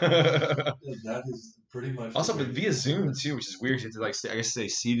 That is pretty much. Also, but via Zoom too, which is weird. You have to like stay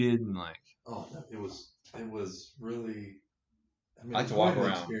seated and like. Oh no, it was really. I like to walk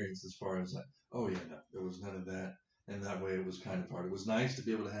around. Experience as far as like, oh yeah, no, there was none of that, and that way it was kind of hard. It was nice to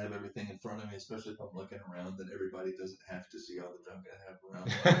be able to have everything in front of me, especially if I'm looking around. That everybody doesn't have to see all the junk I have around.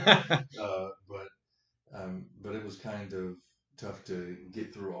 But it was kind of tough to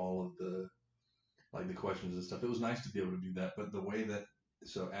get through all of the questions and stuff. It was nice to be able to do that, but the way that,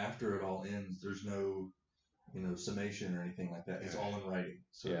 so after it all ends, there's no, summation or anything like that. It's all in writing.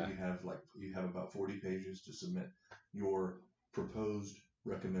 So you have about 40 pages to submit your proposed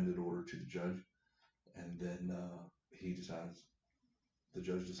recommended order to the judge, and then the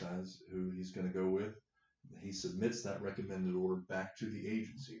judge decides who he's going to go with. He submits that recommended order back to the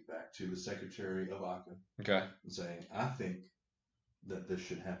agency, back to the Secretary of ACCA. Okay. Saying, I think that this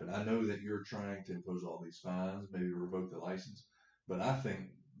should happen. I know that you're trying to impose all these fines, maybe revoke the license, but I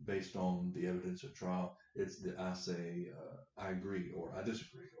think based on the evidence at trial, it's that I say I agree or I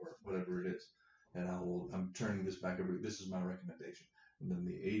disagree or whatever it is, and I'm turning this back over. This is my recommendation, and then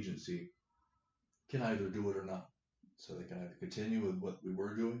the agency can either do it or not. So they can either continue with what we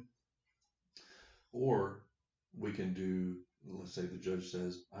were doing, or we can do. Let's say the judge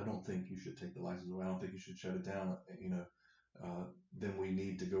says, I don't think you should take the license away. I don't think you should shut it down. Then we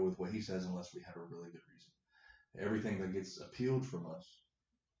need to go with what he says unless we have a really good reason. Everything that gets appealed from us,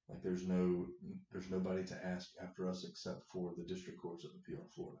 like there's nobody to ask after us except for the district courts of appeal in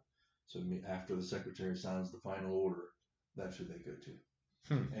Florida. So after the secretary signs the final order, that's who they go to.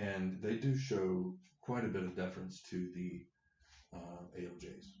 And they do show quite a bit of deference to the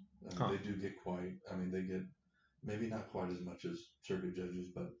ALJs. They do get they get maybe not quite as much as circuit judges,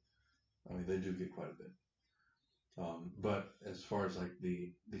 but they do get quite a bit. But as far as like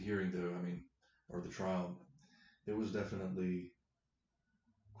the hearing though, or the trial, it was definitely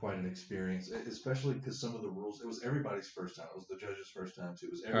quite an experience, especially because some of the rules, it was everybody's first time. It was the judge's first time too.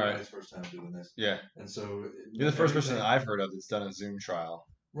 It was everybody's first time doing this. Yeah. And so you're the first person that I've heard of that's done a Zoom trial.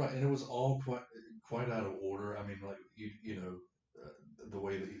 Right, and it was all quite out of order. The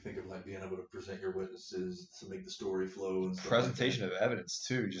way that you think of like being able to present your witnesses to make the story flow and stuff. Presentation of evidence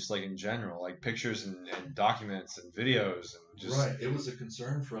too, just like in general, like pictures and documents and videos and just. Right, it was a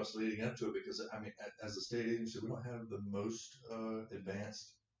concern for us leading up to it because as a state agency, we don't have the most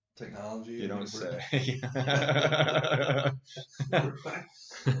advanced technology. You don't say.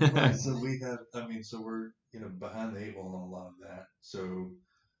 Right, so we have. So we're behind the eight ball on a lot of that. So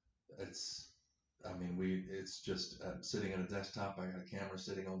it's. It's just sitting at a desktop. I got a camera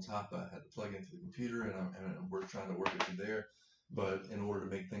sitting on top. I had to plug into the computer, and we're trying to work it through there. But in order to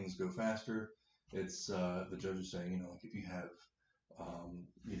make things go faster, it's the judge is saying, like if you have,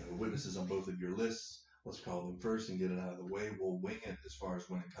 witnesses on both of your lists, let's call them first and get it out of the way. We'll wing it as far as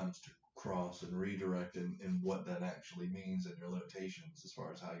when it comes to cross and redirect and what that actually means and your limitations as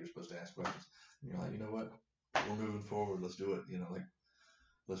far as how you're supposed to ask questions. And you're like, you know what, we're moving forward. Let's do it. Like,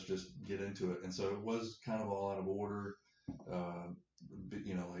 let's just get into it. And so it was kind of all out of order.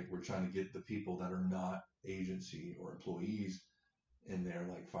 Like we're trying to get the people that are not agency or employees in there,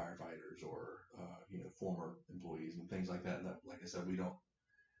 like firefighters or former employees and things like that. And that, like I said,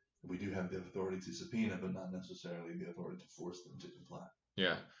 we do have the authority to subpoena, but not necessarily the authority to force them to comply.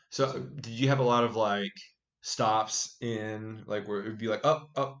 Yeah. So did you have a lot of like stops in like where it would be like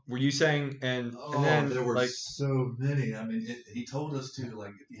were you saying and then there were like so many. I mean, he told us to,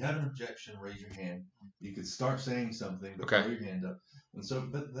 like, if you have an objection, raise your hand. You could start saying something, but throw your hand up. And so,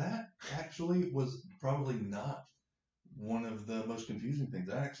 but that actually was probably not one of the most confusing things.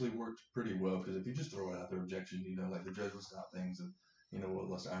 That actually worked pretty well, because if you just throw out their objection, like the judge will stop things and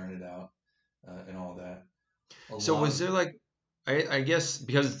let's iron it out and all that. So was there like, I guess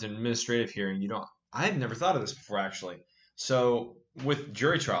because it's an administrative hearing, I've never thought of this before actually. So with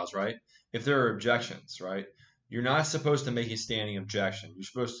jury trials, right? If there are objections, right? You're not supposed to make a standing objection. You're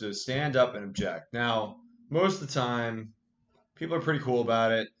supposed to stand up and object. Now, most of the time, people are pretty cool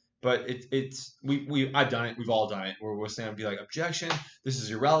about it, but I've done it. We've all done it. Where we'll stand up and be like, objection, this is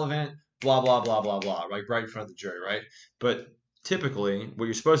irrelevant, blah blah blah blah blah, like right in front of the jury, right? But typically, what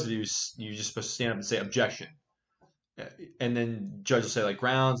you're supposed to do is you're just supposed to stand up and say objection. And then judge will say like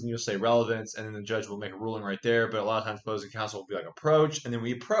grounds, and you'll say relevance, and then the judge will make a ruling right there. But a lot of times opposing counsel will be like approach, and then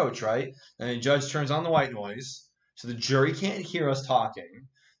we approach, right? And the judge turns on the white noise, so the jury can't hear us talking,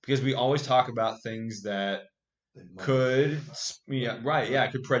 because we always talk about things that could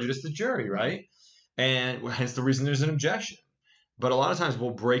prejudice the jury, right? And hence the reason there's an objection. But a lot of times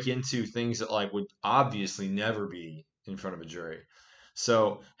we'll break into things that like would obviously never be in front of a jury.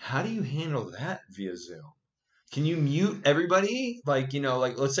 So how do you handle that via Zoom? Can you mute everybody? Like,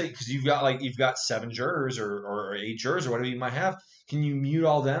 let's say, because you've got 7 jurors or 8 jurors or whatever you might have. Can you mute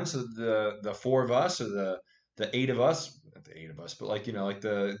all them so the 4 of us or the 8 of us, not the 8 of us, but like, like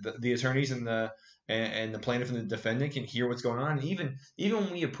the attorneys and the plaintiff and the defendant can hear what's going on. And even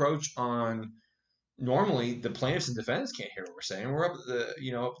when we approach on, normally the plaintiffs and defendants can't hear what we're saying. We're up at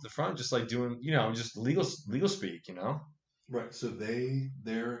the front, just like doing, just legal speak, Right. So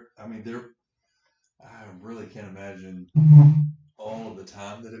I really can't imagine all of the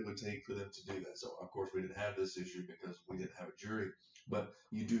time that it would take for them to do that. So, of course, we didn't have this issue because we didn't have a jury, but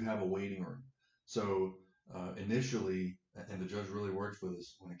you do have a waiting room. So, initially, and the judge really worked with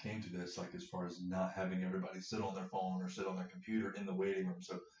us when it came to this, like as far as not having everybody sit on their phone or sit on their computer in the waiting room.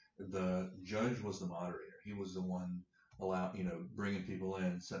 So, the judge was the moderator. He was the one bringing people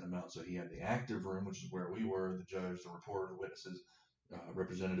in, setting them out. So, he had the active room, which is where we were, the judge, the reporter, witnesses,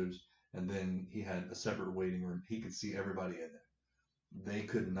 representatives. And then he had a separate waiting room. He could see everybody in there. They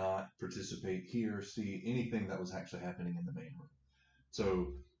could not participate here, see anything that was actually happening in the main room.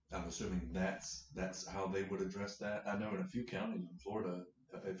 So I'm assuming that's how they would address that. I know in a few counties in Florida,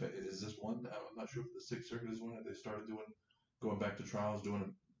 is this one? I'm not sure if the Sixth Circuit is one that they started going back to trials,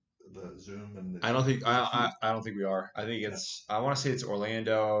 doing the Zoom and I don't think we are. I think I want to say it's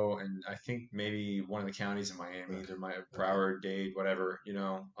Orlando, and I think maybe one of the counties in Miami. There might have Broward, Dade, whatever. It's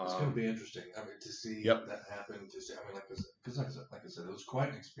going to be interesting. I mean, to see that happen. To see, I mean, like I said, it was quite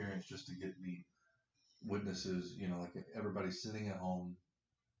an experience just to get the witnesses. Like everybody sitting at home.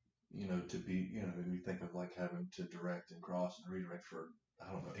 To be, when you think of like having to direct and cross and redirect for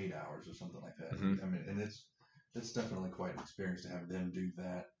 8 hours or something like that. Mm-hmm. I mean, and it's definitely quite an experience to have them do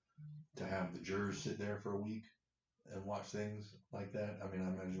that. To have the jurors sit there for a week and watch things like that, I mean, I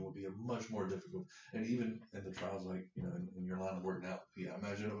imagine it would be a much more difficult. And even in the trials, like, in your line of work now, I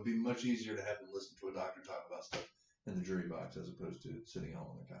imagine it would be much easier to have them listen to a doctor talk about stuff in the jury box as opposed to sitting home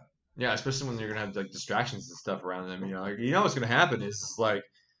on the couch. Yeah, especially when you're going to have like distractions and stuff around them. What's going to happen is like,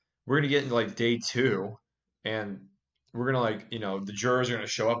 we're going to get into like day 2 and we're going to the jurors are going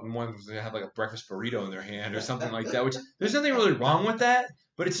to show up and one's going to have like a breakfast burrito in their hand or something like that, which there's nothing really wrong with that.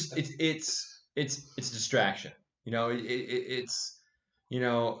 But it's distraction.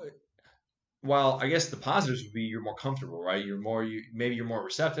 While I guess the positives would be you're more comfortable, right? Maybe you're more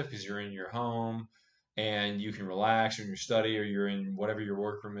receptive because you're in your home and you can relax or in your study or you're in whatever your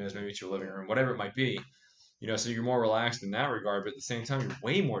workroom is, maybe it's your living room, whatever it might be. So you're more relaxed in that regard, but at the same time you're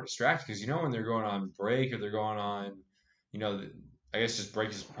way more distracted because when they're going on break or they're going on, I guess just break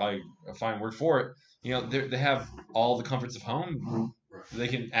is probably a fine word for it. They have all the comforts of home. They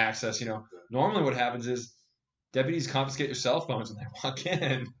can access, normally what happens is deputies confiscate their cell phones when they walk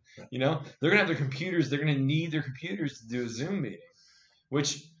in, they're going to have their computers. They're going to need their computers to do a Zoom meeting,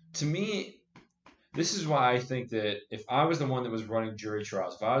 which to me, this is why I think that if I was the one that was running jury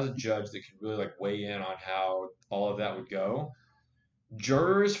trials, if I was a judge that could really like weigh in on how all of that would go,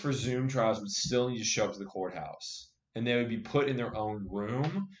 jurors for Zoom trials would still need to show up to the courthouse, and they would be put in their own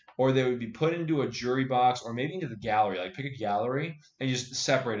room, or they would be put into a jury box, or maybe into the gallery. Like pick a gallery and just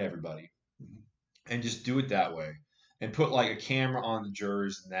separate everybody, and just do it that way, and put like a camera on the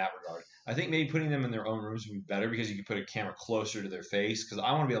jurors in that regard. I think maybe putting them in their own rooms would be better because you could put a camera closer to their face. Because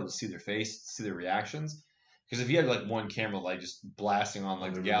I want to be able to see their face, see their reactions. Because if you had like one camera like just blasting on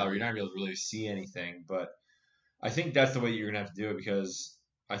like the gallery, you're not gonna be able to really see anything. But I think that's the way you're gonna have to do it because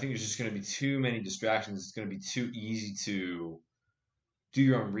I think there's just gonna be too many distractions. It's gonna be too easy to do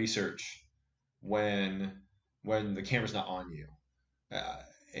your own research when the camera's not on you. Uh,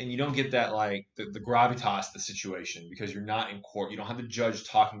 and you don't get that like the gravitas of the situation because you're not in court. You don't have the judge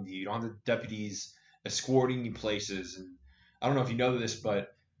talking to you. You don't have the deputies escorting you places. And I don't know if you know this, but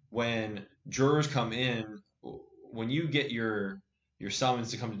when jurors come in, when you get your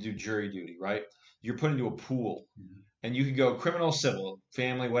summons to come to do jury duty, right? You're put into a pool, and you can go criminal, civil,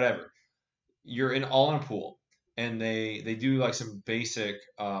 family, whatever. You're all in a pool, and they do like some basic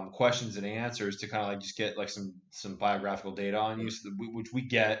questions and answers to kind of like just get like some biographical data on you, so which we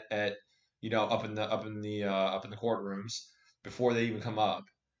get at up in the courtrooms before they even come up.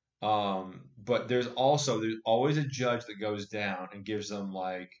 But there's always a judge that goes down and gives them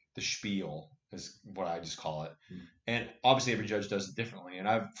like the spiel is what I just call it, and obviously every judge does it differently. And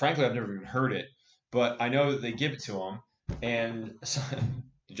I've never even heard it, but I know that they give it to them, and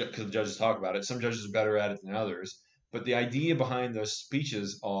because the judges talk about it. Some judges are better at it than others. But the idea behind those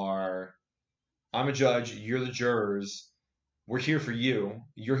speeches are, I'm a judge, you're the jurors, we're here for you,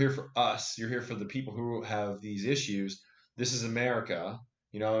 you're here for us, you're here for the people who have these issues. This is America.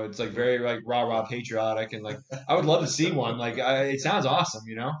 It's like very like rah-rah patriotic, and like I would love to see one. Like it sounds awesome,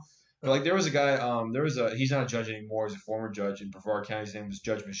 But like there was a guy, he's not a judge anymore, he's a former judge in Brevard County. His name was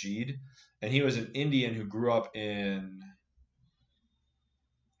Judge Majid, and he was an Indian who grew up in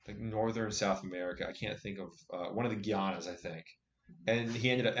like northern South America. I can't think of one of the Guianas, I think. And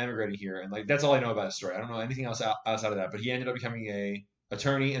he ended up emigrating here, and like that's all I know about his story. I don't know anything else outside of that. But he ended up becoming a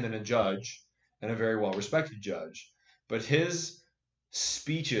attorney and then a judge, and a very well respected judge. But his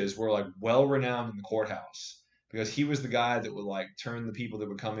speeches were like well renowned in the courthouse because he was the guy that would like turn the people that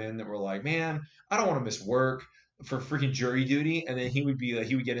would come in that were like, man, I don't want to miss work for freaking jury duty. And then he would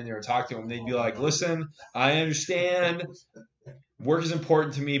get in there and talk to them. And they'd be like, listen, I understand work is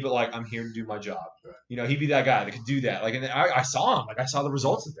important to me, but like I'm here to do my job. He'd be that guy that could do that. Like, and I saw him. Like, I saw the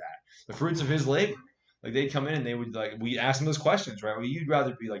results of that, the fruits of his labor. Like, they'd come in and they would like we ask them those questions, right? Well, you'd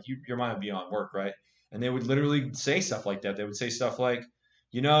rather be like your mind would be on work, right? And they would literally say stuff like that. They would say stuff like,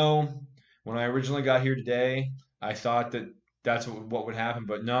 when I originally got here today, I thought that that's what would happen,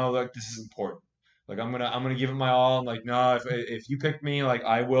 but no, like this is important. Like I'm gonna give it my all. I'm like, no, if you pick me, like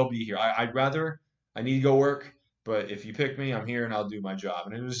I will be here. I need to go work. But if you pick me, I'm here and I'll do my job.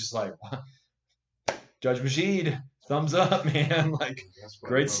 And it was just like, Judge Majid, thumbs up, man. Like,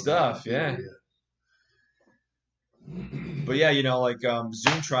 great stuff. Yeah. But yeah,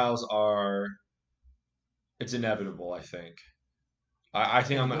 Zoom trials it's inevitable, I think. I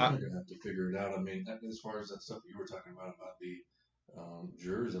think I'm going to have to figure it out. I mean, as far as that stuff you were talking about the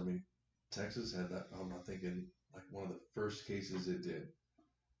jurors, I mean, Texas had that. I'm not thinking like one of the first cases it did.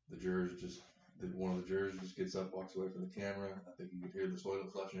 One of the jurors just gets up, walks away from the camera. I think you could hear the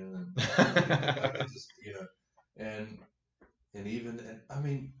toilet flushing, and just I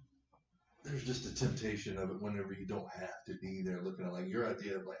mean, there's just a temptation of it whenever you don't have to be there looking at like your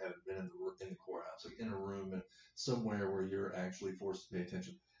idea of like having been in the courthouse, like in a room and somewhere where you're actually forced to pay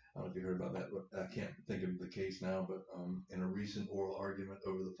attention. I don't know if you heard about that, but I can't think of the case now. But in a recent oral argument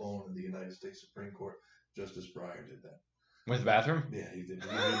over the phone in the United States Supreme Court, Justice Breyer did that. With the bathroom? Yeah, he did.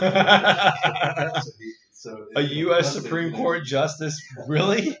 A U.S. Supreme Court justice?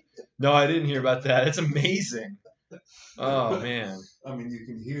 Really? No, I didn't hear about that. It's amazing. Oh, man. I mean, you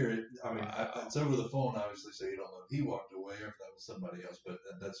can hear it. I mean, it's over the phone, obviously, so you don't know if he walked away or if that was somebody else. But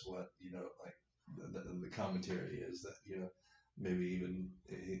that's what, like the commentary is that, maybe even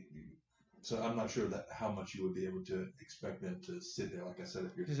so I'm not sure that how much you would be able to expect them to sit there. Like I said,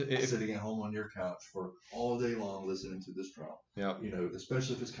 if you're sitting at home on your couch for all day long listening to this trial,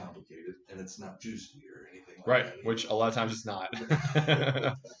 especially if it's complicated and it's not juicy or anything like right, that. Right, which a lot of times it's not.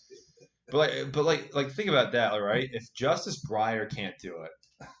 But like think about that, right? If Justice Breyer can't do it,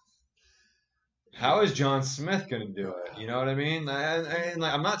 how is John Smith going to do it? You know what I mean? And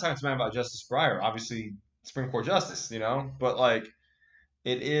like, I'm not talking to about Justice Breyer, obviously Supreme Court Justice, but like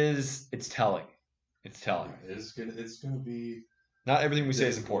it's telling. It's telling. It's gonna be Not everything we say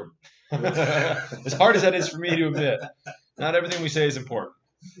is important. As hard as that is for me to admit, not everything we say is important.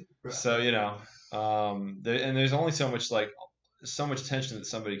 So, and there's only so much attention that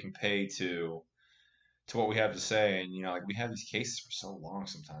somebody can pay to what we have to say. And, like we have these cases for so long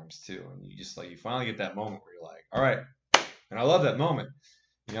sometimes too. And you just you finally get that moment where you're like, all right. And I love that moment,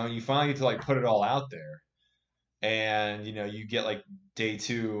 and you finally get to put it all out there. And, you get day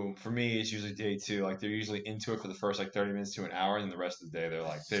two. For me, it's usually day two. They're usually into it for the first 30 minutes to an hour. And then the rest of the day,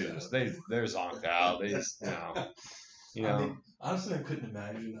 they're zonked out. They just, I mean, honestly, I couldn't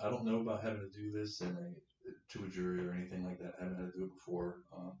imagine. I don't know about having to do this to a jury or anything like that. I haven't had to do it before.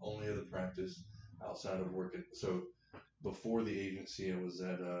 Only other practice outside of working. So before the agency, I was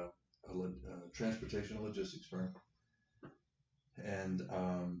at a transportation and logistics firm. And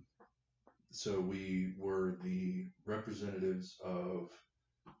so we were the representatives of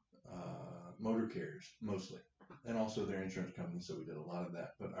motor carriers mostly, and also their insurance companies. So we did a lot of that.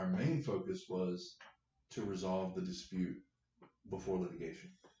 But our main focus was to resolve the dispute before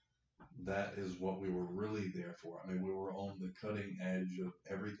litigation. That is what we were really there for. I mean, we were on the cutting edge of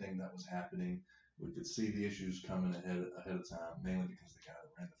everything that was happening. We could see the issues coming ahead of time, mainly because the guy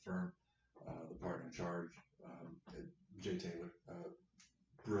that ran the firm, the partner in charge, Jay Taylor,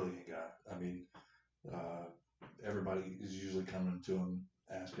 brilliant guy. I mean, everybody is usually coming to him,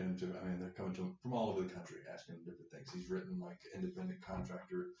 asking him to. I mean, they're coming to him from all over the country, asking him different things. He's written independent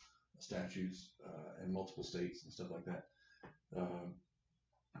contractor statutes in multiple states and stuff like that.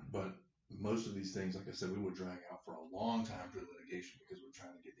 But most of these things, like I said, we would drag out for a long time through litigation because we're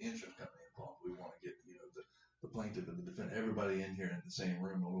trying to get the insurance company involved. We want to get the plaintiff and the defendant, everybody in here in the same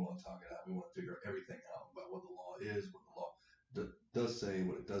room, and we want to talk it out. We want to figure everything out about what the law is, what the law does say,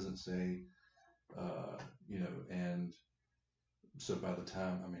 what it doesn't say, and so by the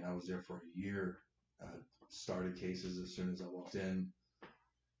time, I was there for a year. Started cases as soon as I walked in.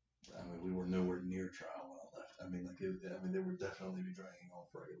 We were nowhere near trial when I left. They would definitely be dragging on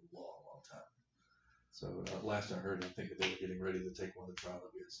for a long time. So last I heard, I think that they were getting ready to take one of the trial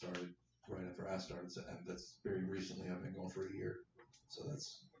that we had started right after I started, and that's very recently. I've been going for a year, so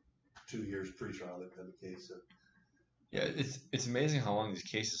that's 2 years pre-trial they've had the case. So. Yeah, it's amazing how long these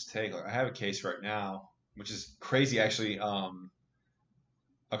cases take. I have a case right now, which is crazy actually.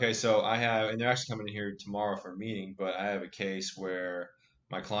 Okay, so I have, and they're actually coming in here tomorrow for a meeting, but I have a case where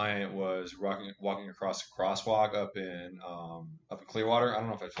my client was walking across a crosswalk up in Clearwater. I don't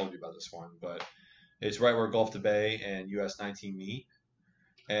know if I told you about this one, but it's right where Gulf to Bay and US 19 meet.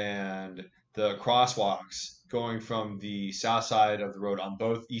 And the crosswalks going from the south side of the road on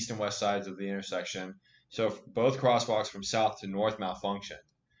both east and west sides of the intersection. So both crosswalks from south to north malfunctioned,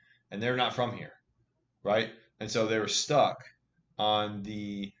 and they're not from here, right? And so they were stuck on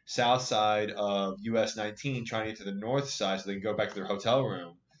the south side of US 19 trying to get to the north side so they can go back to their hotel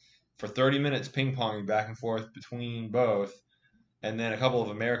room for 30 minutes, ping-ponging back and forth between both. And then a couple of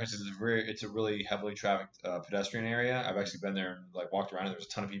Americans. It's a really heavily trafficked pedestrian area. I've actually been there and walked around, and there's a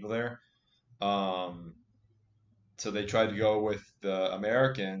ton of people there. So they tried to go with the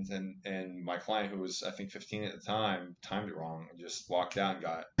Americans, and my client, who was I think 15 at the time, timed it wrong and just walked out and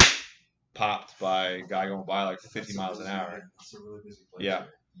got popped by a guy going by 50 miles an hour. It's a really busy place. Yeah,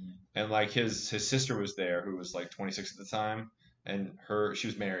 and his sister was there, who was 26 at the time, and she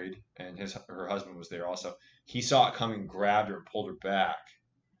was married, and her husband was there also. He saw it coming, grabbed her, and pulled her back,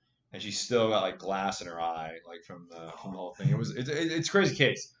 and she still got glass in her eye, from the whole thing. It's a crazy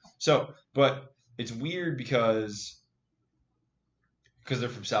case. So, but it's weird because they're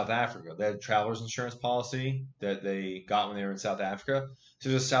from South Africa. They had a traveler's insurance policy that they got when they were in South Africa. So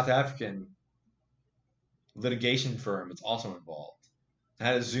there's a South African litigation firm that's also involved. I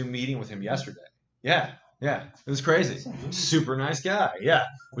had a Zoom meeting with him yesterday. Yeah. It was crazy. Super nice guy. Yeah.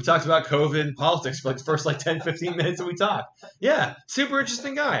 We talked about COVID and politics for the first 10, 15 minutes that we talked. Yeah. Super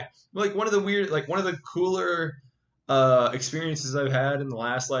interesting guy. One of the cooler experiences I've had in the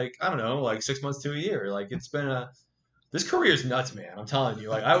last 6 months to a year. It's been this career is nuts, man. I'm telling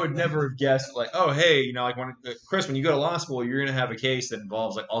you. I would never have guessed oh, hey, Chris, when you go to law school, you're going to have a case that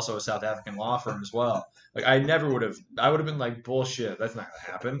involves also a South African law firm as well. I never would have. I would have been bullshit. That's not going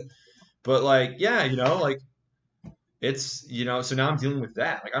to happen. But it's, so now I'm dealing with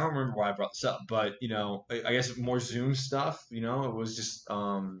that. I don't remember why I brought this up, but, I guess more Zoom stuff, it was just,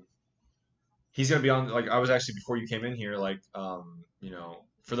 he's going to be on, I was actually, before you came in here,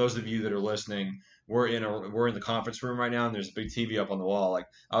 for those of you that are listening, we're in the conference room right now, and there's a big TV up on the wall.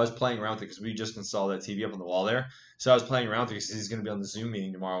 I was playing around with it because we just installed that TV up on the wall there. So I was playing around with it because he's going to be on the Zoom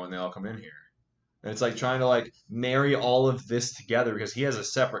meeting tomorrow when they all come in here. And it's trying to marry all of this together because he has a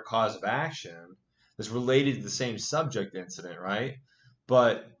separate cause of action, that's related to the same subject incident, right?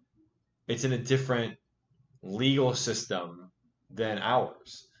 But it's in a different legal system than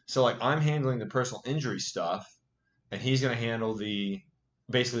ours. So like I'm handling the personal injury stuff, and he's going to handle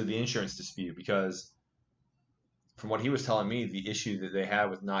basically the insurance dispute, because from what he was telling me, the issue that they had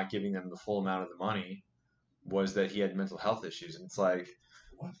with not giving them the full amount of the money was that he had mental health issues. And it's like,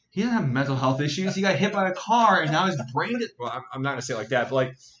 What? He doesn't have mental health issues. He got hit by a car and now his brain. Well, I'm not gonna say it like that, but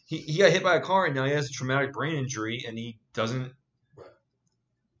like he got hit by a car and now he has a traumatic brain injury and he doesn't. Right.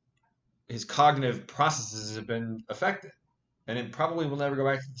 His cognitive processes have been affected, and it probably will never go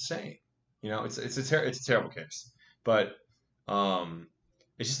back to the same. It's a terrible case, but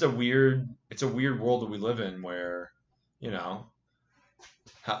it's just a weird world that we live in where, you know,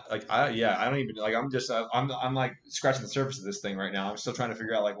 I don't even like I'm like scratching the surface of this thing right now. I'm still trying to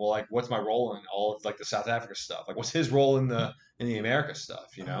figure out like what's my role in all of like the South Africa stuff? Like what's his role in the America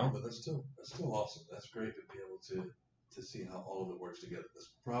stuff, you know? But that's still awesome. That's great to be able to see how all of it works together.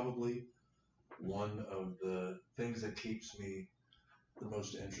 That's probably one of the things that keeps me the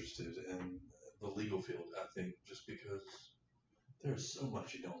most interested in the legal field, I think, just because there's so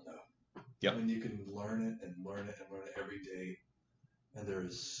much you don't know. Yep. I mean, you can learn it and learn it and learn it every day. And there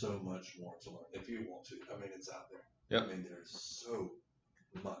is so much more to learn if you want to. I mean, it's out there. Yep. I mean, there's so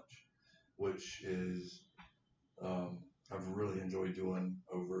much, which is I've really enjoyed doing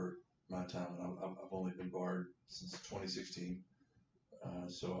over my time. And I've only been barred since 2016,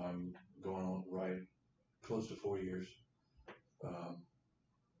 so I'm going on right close to 4 years.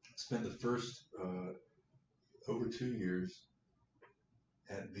 Spent the first over 2 years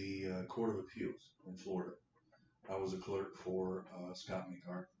at the Court of Appeals in Florida. I was a clerk for Scott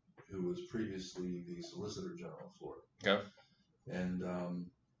Minkart, who was previously the Solicitor General of Florida. Okay.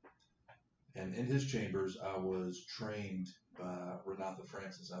 And in his chambers, I was trained by Renatha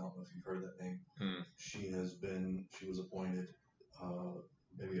Francis. I don't know if you've heard that name. She was appointed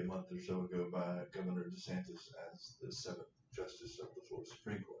maybe a month or so ago by Governor DeSantis as the 7th Justice of the Florida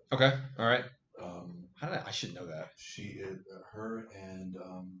Supreme Court. Okay. All right. I should know that. Her and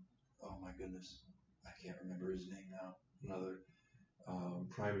oh my goodness, I can't remember his name now. Another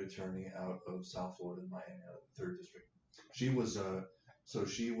private attorney out of South Florida, Miami, out of the 3rd District. She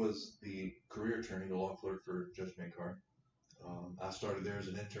was the career attorney, the law clerk for Judge Minkart. I started there as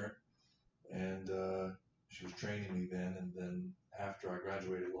an intern, and she was training me then. And then after I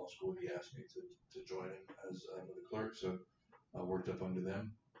graduated law school, he asked me to join him as another clerk. So I worked up under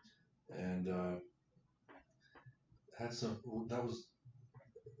them, and that was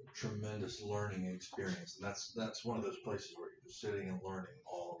tremendous learning experience. And that's one of those places where you're just sitting and learning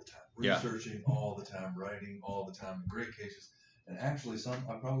all the time, researching all the time, writing all the time, great cases. And actually, some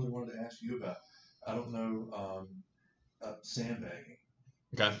I probably wanted to ask you about. I don't know, sandbagging.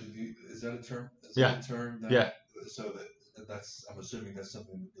 Okay. Is that a term? Yeah. That a term? Yeah. So that's I'm assuming that's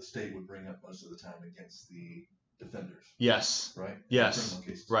something that the state would bring up most of the time against the defenders. Yes. Right. Yes. Criminal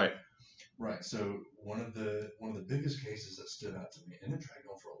cases. Right. Right. So one of the biggest cases that stood out to me, and it dragged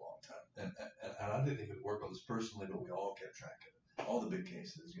on for a long time, and I didn't even work on this personally, but we all kept track of it. All the big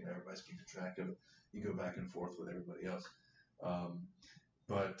cases, everybody's keeping track of it. You go back and forth with everybody else.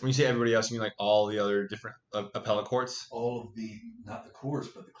 But when you say everybody else, you mean like all the other different appellate courts? All of not the courts,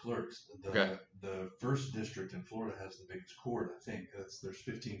 but the clerks. Okay. The 1st District in Florida has the biggest court, I think. There's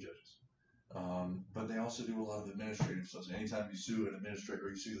 15 judges. But they also do a lot of administrative stuff. So anytime you sue an administrator, or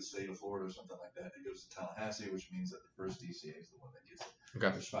you sue the state of Florida or something like that, it goes to Tallahassee, which means that the 1st DCA is the one that gets it.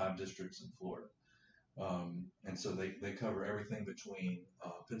 Okay. There's 5 districts in Florida. And so they cover everything between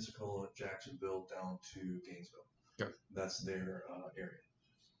Pensacola, Jacksonville, down to Gainesville. Okay. That's their area.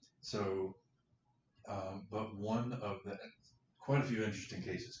 So, but quite a few interesting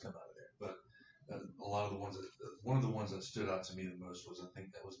cases come out of there. But a lot of the ones one of the ones that stood out to me the most was, I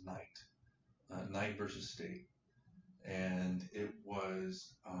think that was Knight versus State, and it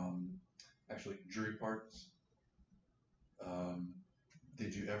was actually jury pardons.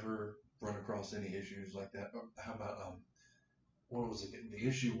 Did you ever run across any issues like that? Or how about what was it? The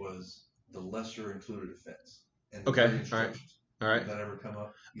issue was the lesser included offense. And okay. All right. Did that ever come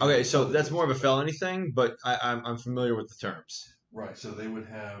up? Okay, so that's more of a felony thing, but I'm familiar with the terms. Right. So they would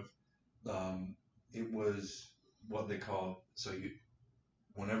have, it was what they call,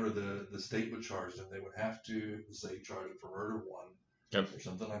 whenever the state would charge them, they would have to, say, charge them for murder 1, yep, or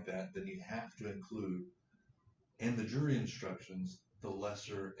something like that. Then you'd have to include in the jury instructions the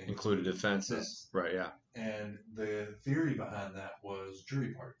lesser included offenses. Right. Yeah. And the theory behind that was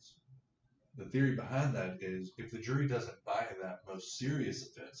jury pardons. The theory behind that is if the jury doesn't buy that most serious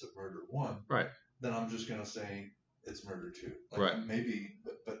offense of murder 1, right, then I'm just going to say it's murder 2. Right. Maybe,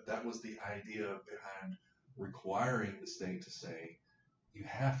 but that was the idea behind requiring the state to say you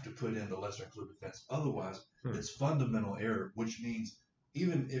have to put in the lesser included offense. Otherwise, it's fundamental error, which means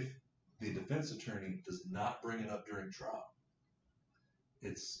even if the defense attorney does not bring it up during trial,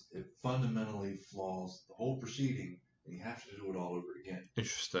 it fundamentally flaws the whole proceeding, and you have to do it all over again.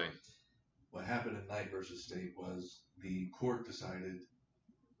 Interesting. What happened in Knight versus State was the court decided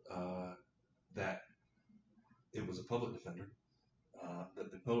that it was a public defender,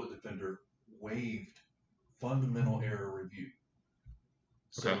 that the public defender waived fundamental error review.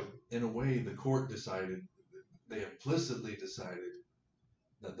 So in a way, the court decided, they implicitly decided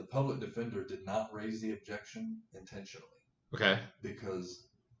that the public defender did not raise the objection intentionally. Okay. Because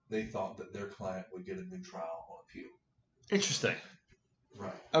they thought that their client would get a new trial on appeal. Interesting.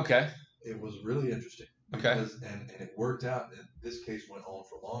 Right. Okay. It was really interesting. Because, and it worked out. And this case went on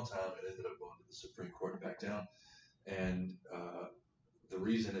for a long time. It ended up going to the Supreme Court and back down. And the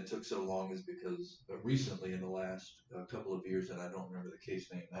reason it took so long is because recently, in the last couple of years, and I don't remember the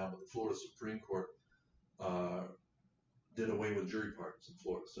case name now, but the Florida Supreme Court did away with jury pardons in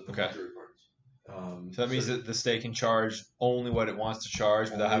Florida. So no more jury pardons. So that means that the state can charge only what it wants to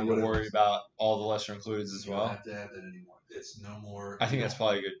charge without having to worry about all the lesser includeds as well. You don't have to add that anymore. It's no more. I think that's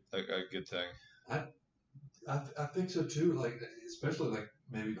probably a good thing. I think so too. Like, especially like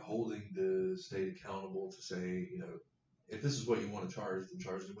maybe holding the state accountable to say, if this is what you want to charge, then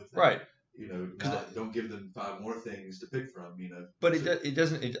charge them with that. Right. Don't give them 5 more things to pick from. But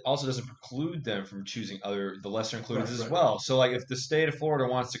it also doesn't preclude them from choosing the lesser included as well. So like if the state of Florida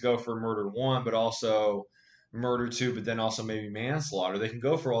wants to go for murder 1, but also murder 2, but then also maybe manslaughter, they can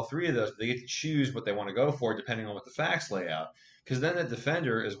go for all 3 of those. But they get to choose what they want to go for depending on what the facts lay out. Because then the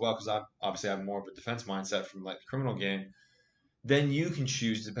defender as well, because I obviously have more of a defense mindset from like the criminal game. Then you can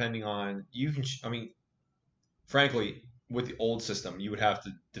choose depending on frankly. With the old system, you would have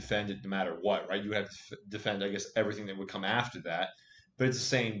to defend it no matter what, right? You would have to defend, I guess, everything that would come after that. But it's the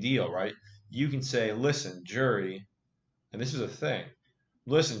same deal, right? You can say, listen, jury, and this is a thing.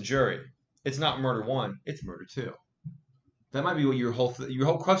 Listen, jury, it's not murder 1, it's murder 2. That might be what your whole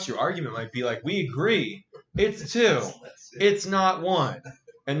crux of your argument might be like, we agree, it's 2, it's not 1.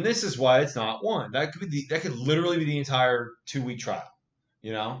 And this is why it's not 1. That could literally be the entire 2-week trial,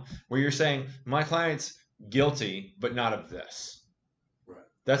 where you're saying, my client's guilty, but not of this. Right.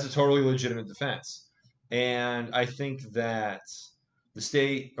 That's a totally legitimate defense. And I think that the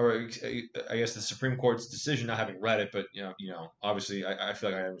state, or I guess the Supreme Court's decision, not having read it, but obviously I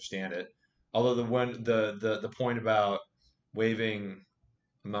feel like I understand it. Although the point about waiving,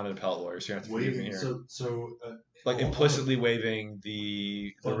 I'm not an appellate lawyer, so you have to forgive me here. Like implicitly waiving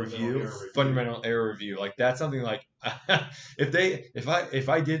the fundamental error review, like that's something like if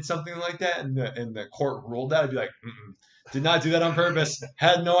I did something like that and the court ruled that, I'd be like, did not do that on purpose,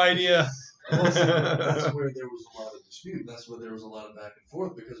 had no idea. Well, so that's where there was a lot of dispute. That's where there was a lot of back and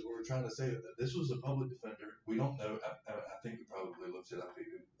forth because we were trying to say that this was a public defender. We don't know. I think you probably looked it up.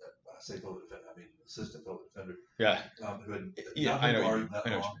 I say public defender, I mean assistant public defender. Yeah. Who had not been barred that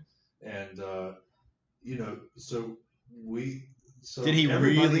long. And so did he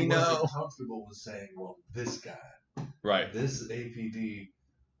really know? Comfortable with saying, well, this guy, right? This APD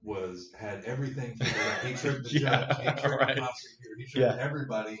had everything. He tricked the judge. He tricked the prosecutor. He tricked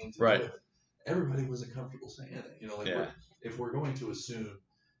everybody into doing it. Everybody wasn't comfortable saying it. If we're going to assume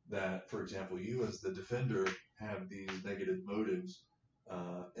that, for example, you as the defender have these negative motives,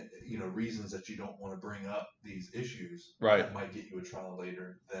 reasons that you don't want to bring up these issues that might get you a trial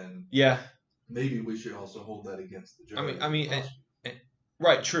later, then maybe we should also hold that against the judge. I mean,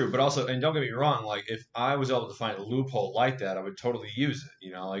 right, true, but also, and don't get me wrong, like if I was able to find a loophole like that, I would totally use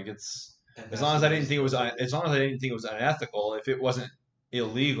it. Like it's as long as I didn't think it was unethical. If it wasn't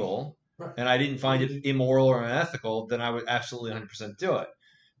illegal, and I didn't find it immoral or unethical, then I would absolutely 100% do it.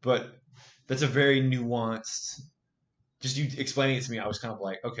 But that's a very nuanced. Just you explaining it to me, I was kind of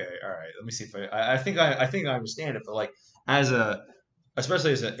like, okay, all right, let me see if I think I understand it, but like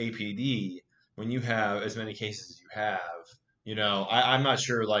especially as an APD, when you have as many cases as you have, I'm not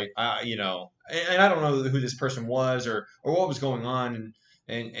sure, like, and I don't know who this person was or what was going on,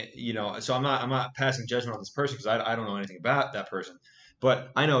 and so I'm not passing judgment on this person because I don't know anything about that person,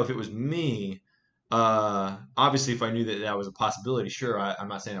 but I know if it was me, obviously if I knew that was a possibility, sure, I'm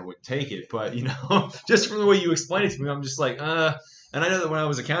not saying I wouldn't take it, but just from the way you explained it to me, I'm just like, and I know that when I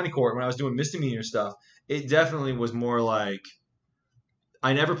was a county court, when I was doing misdemeanor stuff, it definitely was more like,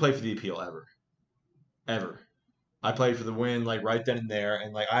 I never played for the appeal ever. I played for the win, like right then and there,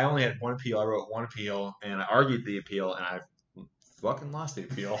 and like I only had one appeal. I wrote one appeal, and I argued the appeal, and I fucking lost the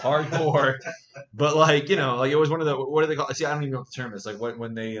appeal hardcore. But like, you know, like it was one of the, what do they call it? See, I don't even know what the term is. Like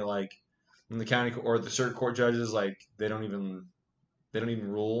when the county or the circuit court judges, like they don't even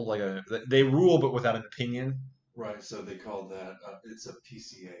rule, they rule but without an opinion. Right, so they call that it's a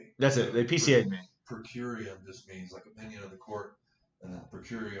PCA. That's it. They PCA'd me. Per curiam just means like opinion of the court, and then per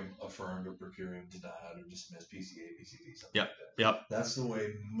curiam affirmed or per curiam denied or dismissed, PCA, PCD, something Yep. like that. Yep. That's the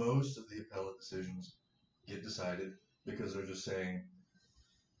way most of the appellate decisions get decided, because they're just saying,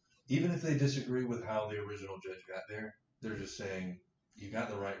 even if they disagree with how the original judge got there, they're just saying, you got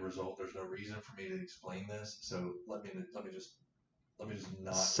the right result. There's no reason for me to explain this, so let me just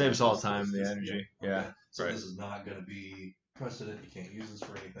not save us all the time, the energy. Okay? Yeah. So right. This is not going to be precedent. You can't use this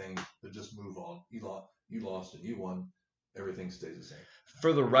for anything. But just move on. You lost and you won. Everything stays the same.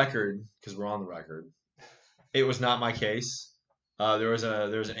 For the record, because we're on the record, it was not my case. There was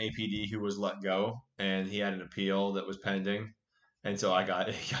an APD who was let go, and he had an appeal that was pending, and so it got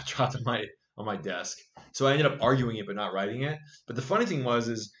dropped on my desk. So I ended up arguing it but not writing it. But the funny thing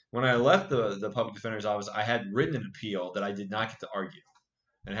is when I left the public defender's office, I had written an appeal that I did not get to argue,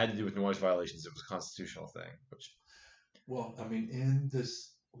 and it had to do with noise violations. It was a constitutional thing. Well, I mean, in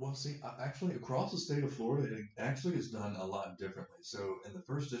this, actually across the state of Florida, it actually is done a lot differently. So in the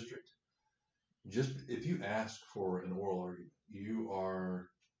first district, just if you ask for an oral argument,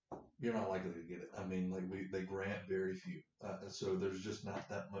 you're not likely to get it. I mean, they grant very few, so there's just not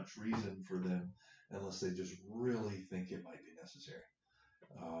that much reason for them unless they just really think it might be necessary.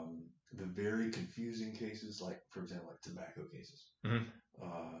 The very confusing cases, like for example, like tobacco cases,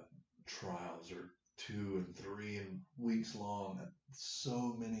 trials are 2 and 3 and weeks long, and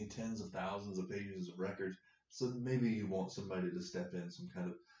so many tens of thousands of pages of records. So maybe you want somebody to step in, some kind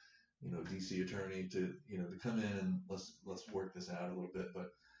of DC attorney to come in and let's work this out a little bit.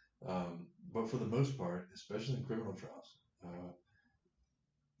 But for the most part, especially in criminal trials,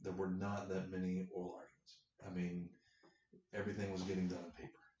 there were not that many oral arguments. I mean, everything was getting done on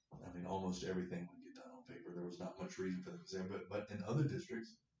paper. I mean, almost everything would get done on paper. There was not much reason for them to say, but in other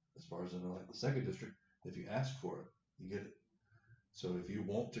districts, as far as I know, like the second district, if you ask for it, you get it. So if you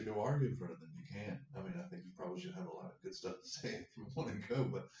want to go argue in front of them, you can. I mean, I think you probably should have a lot of good stuff to say if you want to go,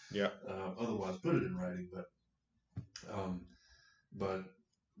 but otherwise put it in writing. But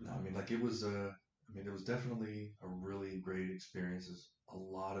no, I mean, like it was definitely a really great experience. A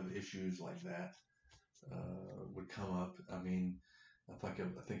lot of issues like that would come up. I mean, I think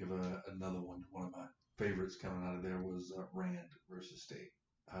of another one. One of my favorites coming out of there was Rand versus State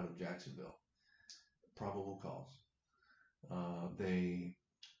out of Jacksonville. Probable cause.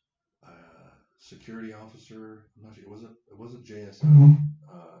 Security officer. I'm not sure. It wasn't JSO,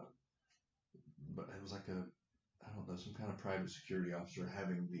 but it was like some kind of private security officer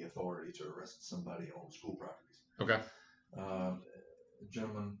having the authority to arrest somebody on school properties. Okay. A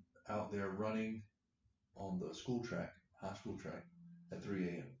gentleman out there running on the high school track at 3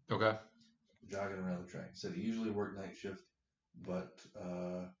 a.m. Okay. Jogging around the track. Said he usually worked night shift, but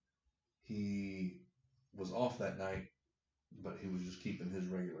he was off that night, but he was just keeping his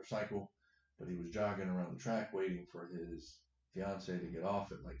regular cycle. But he was jogging around the track waiting for his fiance to get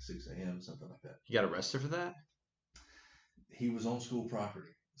off at like 6 a.m., something like that. You got arrested for that? He was on school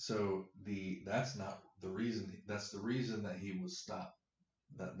property. So that's not the reason. That's the reason that he was stopped.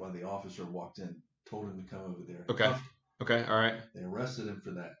 That why the officer walked in, told him to come over there. Okay. Okay. All right. They arrested him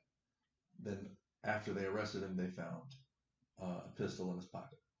for that. Then after they arrested him, they found a pistol in his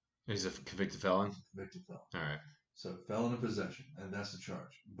pocket. He's a convicted felon? Convicted felon. All right. So felon in possession, and that's the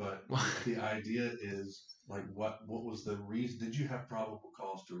charge. But the idea is, like, what was the reason? Did you have probable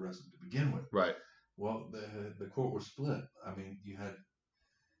cause to arrest him to begin with? Right. Well, the court was split. I mean, you had...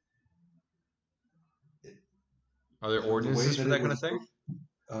 Are there ordinances for that kind of thing?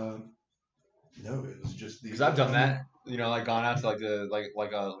 No, it was just... Because I've done that. Like gone out to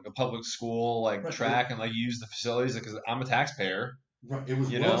like a public school track and used the facilities because I'm a taxpayer. Right. It was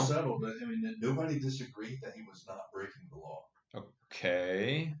well settled. I mean, nobody disagreed that he was not breaking the law.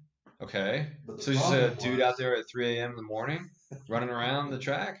 Okay. So just a dude out there at 3 a.m. in the morning running around the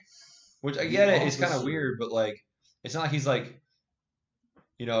track? Which I get it. It's kind of weird, but it's not like he's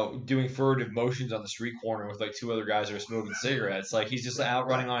doing furtive motions on the street corner with 2 other guys that are smoking cigarettes. He's just out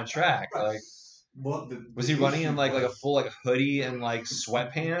running on a track. Was he running in a full hoodie and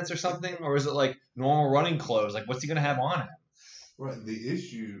sweatpants or something, or is it normal running clothes? What's he gonna have on him? Right.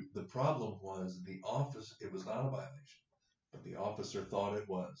 The problem was it was not a violation, but the officer thought it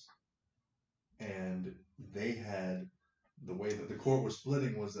was. And they had, the way that the court was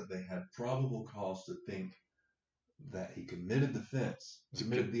splitting was that they had probable cause to think that he committed the offense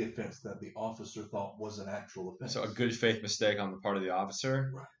that the officer thought was an actual offense. So a good faith mistake on the part of the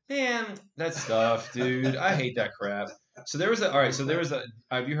officer. Right. Man, that stuff, dude. I hate that crap. So there was a.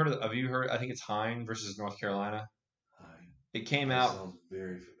 Have you heard? I think it's Hine versus North Carolina. It came That out. sounds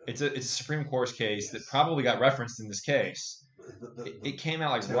very familiar. It's a Supreme Court case that probably got referenced in this case. It came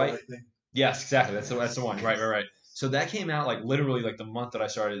out like right. Thing? Yes, exactly. That's the one. Right. So that came out like literally like the month that I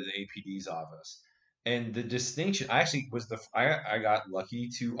started at the APD's office. And the distinction, I actually I got lucky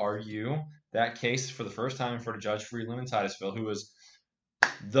to argue that case for the first time in front of Judge Friedland in Titusville, who was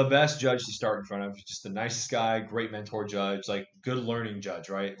the best judge to start in front of. Just the nicest guy, great mentor judge, like good learning judge,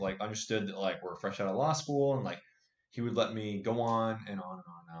 right? Like understood that like we're fresh out of law school, and like he would let me go on and on and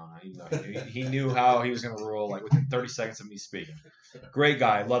on and on. Even though he knew how he was going to rule, like within 30 seconds of me speaking. Great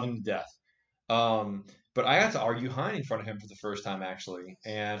guy, love him to death. But I got to argue Hine in front of him for the first time, actually.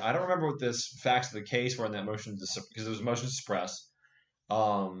 And I don't remember what the facts of the case were in that motion, because it was a motion to suppress.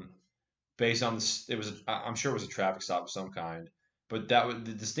 Based on I'm sure it was a traffic stop of some kind. But that was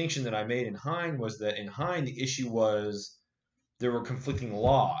the distinction that I made in Hine, was that in Hine, the issue was there were conflicting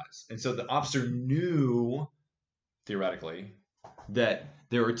laws. And so the officer knew, theoretically, that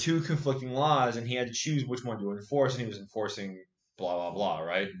there were two conflicting laws, and he had to choose which one to enforce, and he was enforcing blah, blah, blah,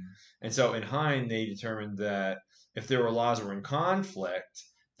 right? And so in Hine, they determined that if there were laws that were in conflict,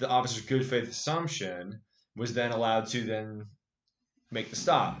 the officer's good faith assumption was then allowed to then make the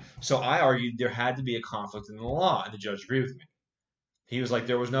stop. So I argued there had to be a conflict in the law, and the judge agreed with me. He was like,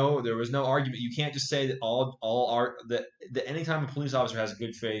 there was no argument. You can't just say that that anytime a police officer has a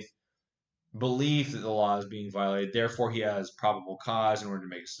good faith belief that the law is being violated, therefore he has probable cause in order to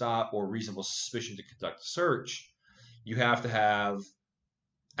make a stop or reasonable suspicion to conduct a search. You have to have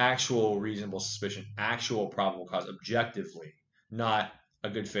actual reasonable suspicion, actual probable cause, objectively, not a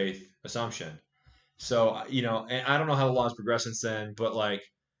good faith assumption. So, and I don't know how the law has progressed since then, but like,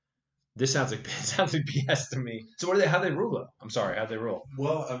 this sounds like BS to me. So how'd they rule though? I'm sorry, how'd they rule?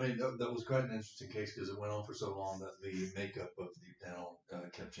 Well, I mean, that was quite an interesting case because it went on for so long that the makeup of the panel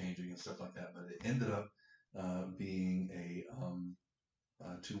kept changing and stuff like that. But it ended up being a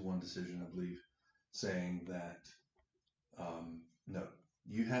 2-1 decision, I believe, saying that no,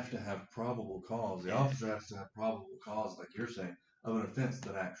 you have to have probable cause. The officer has to have probable cause, like you're saying, of an offense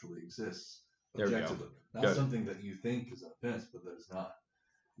that actually exists objectively. Not something that you think is an offense, but that is not.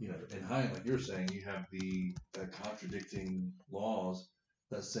 In Hine, like you're saying, you have the contradicting laws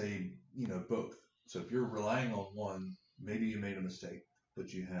that say, both. So if you're relying on one, maybe you made a mistake,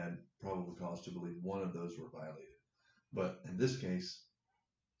 but you had probable cause to believe one of those were violated. But in this case,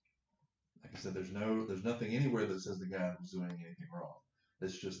 like I said, there's nothing anywhere that says the guy was doing anything wrong.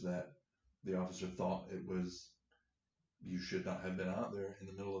 It's just that the officer thought you should not have been out there in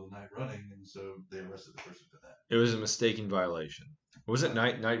the middle of the night running, and so they arrested the person for that. It was a mistaken violation. Was it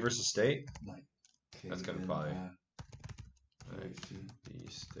Knight versus State? Knight. That's gonna probably.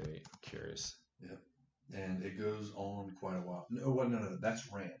 The State. Curious. Yep. And it goes on quite a while. No, that's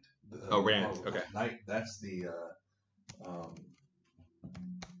Rand. Rand. Okay. Knight. That's the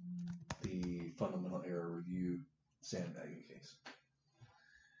fundamental error review sandbagging case.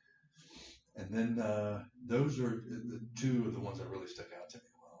 And then those are the two of the ones that really stuck out to me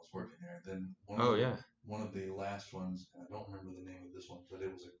while I was working there. Then one of the last ones, I don't remember the name of this one, but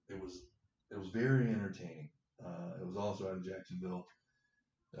it was very entertaining. It was also out of Jacksonville.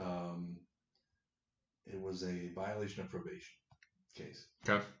 It was a violation of probation case.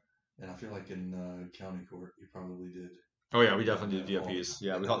 Okay. And I feel like in county court, you probably did. Oh yeah, we definitely did VOPs.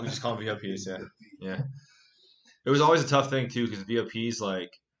 Yeah, we just call them VOPs. Yeah. It was always a tough thing too, because VOPs,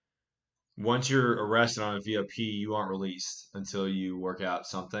 like, once you're arrested on a VOP, you aren't released until you work out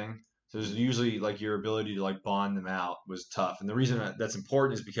something. So there's usually like your ability to like bond them out was tough. And the reason that's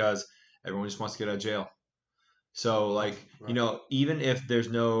important is because everyone just wants to get out of jail. So like, right. Even if there's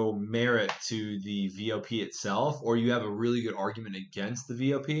no merit to the VOP itself, or you have a really good argument against the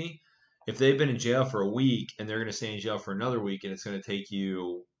VOP, if they've been in jail for a week and they're going to stay in jail for another week, and it's going to take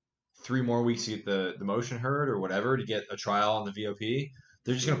you 3 more weeks to get the motion heard or whatever to get a trial on the VOP,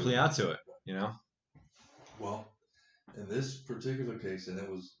 they're just going to plea out to it, Well, in this particular case, and it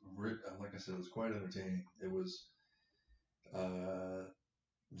was, like I said, it was quite entertaining. It was,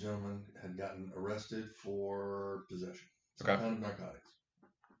 gentleman had gotten arrested for possession of some kind of narcotics.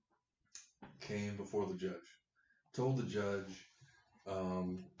 Came before the judge. Told the judge,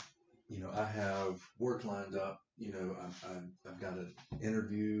 I have work lined up. I've got an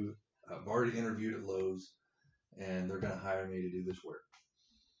interview. I've already interviewed at Lowe's, and they're going to hire me to do this work.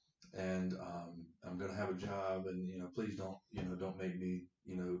 And I'm going to have a job, and please don't make me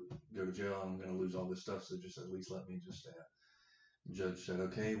go to to jail and I'm going to lose all this stuff. So just at least let me just stay out. The judge said,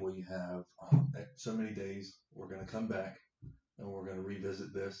 okay, well, you have so many days. We're going to come back and we're going to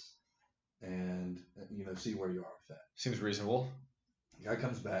revisit this and, see where you are with that. Seems reasonable. The guy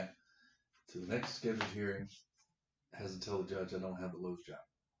comes back to the next scheduled hearing, has to tell the judge, I don't have the Lowe's job.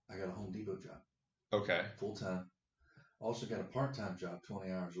 I got a Home Depot job. Okay. Full time. Also got a part-time job,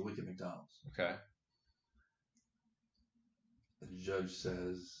 20 hours a week at McDonald's. Okay. The judge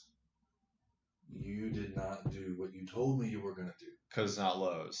says, you did not do what you told me you were going to do. Because it's not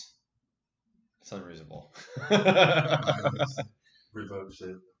Lowe's. It's unreasonable. Revokes it,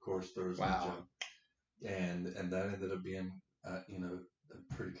 of course, throws the job. And that ended up being,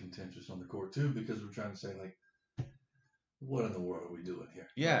 pretty contentious on the court, too, because we're trying to say, like, what in the world are we doing here?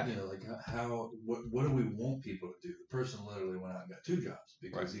 Yeah. What do we want people to do? The person literally went out and got 2 jobs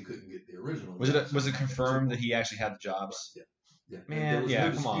because he couldn't get the original. Was it confirmed that he actually had the jobs? Right. Yeah. Man,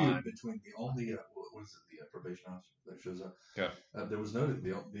 no come on. Between the only, what is it, the probation officer that shows up? Yeah. There was no,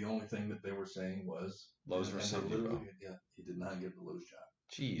 the only thing that they were saying was Lowe's versus Home Depot. Yeah, he did not get the Lowe's job.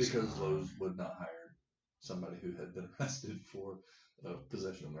 Jeez. Because Lowe's would not hire somebody who had been arrested for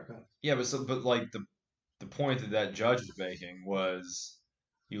possession of narcotics. Yeah, but like the point that judge was making was,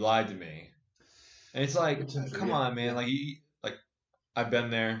 you lied to me, and it's like, come on, man. Like I've been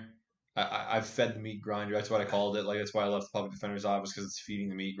there. I've fed the meat grinder. That's what I called it. Like that's why I left the public defender's office, because it's feeding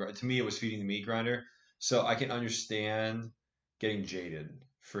the meat grinder. To me, it was feeding the meat grinder. So I can understand getting jaded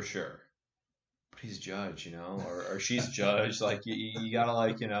for sure. But he's judge, or she's judge. Like you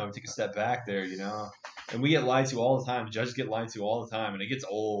gotta take a step back there, And we get lied to all the time. Judges get lied to all the time, and it gets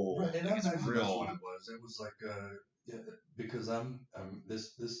old. Right, and that's real. What it was. It was like because I'm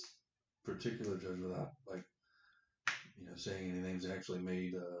this particular judge, without saying any names, actually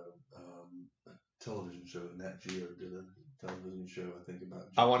made a television show. Nat Geo did a television show, I think, about.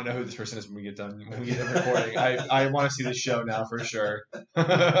 I want to know who this person is when we get done recording. I want to see the show now for sure.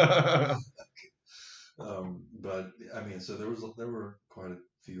 But I mean, so there were quite a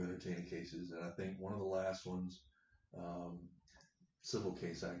few entertaining cases, and I think one of the last ones, civil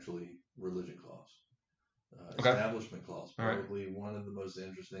case actually, religion clause, establishment clause, probably one of the most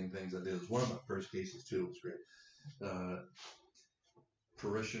interesting things I did. It was one of my first cases too. It was great.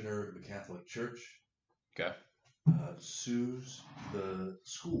 Parishioner of the Catholic Church, sues the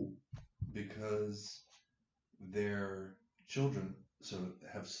school because their children, so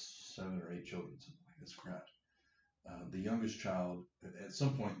have 7 or 8 children, something like this crap. The youngest child, at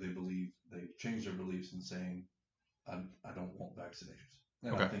some point, they changed their beliefs in saying, I don't want vaccinations.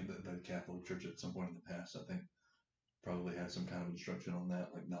 And I think that the Catholic Church at some point in the past, I think, probably had some kind of instruction on that,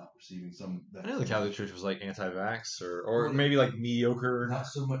 like not receiving some. I know the Catholic Church was like anti-vax, or maybe like mediocre. Not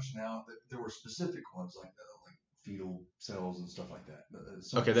so much now. There were specific ones like that, like fetal cells and stuff like that.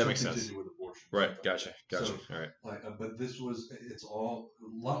 That makes sense. To do with abortion. Right. Gotcha. So, all right. But it's all a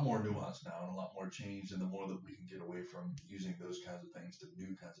lot more nuanced now and a lot more changed, and the more that we can get away from using those kinds of things to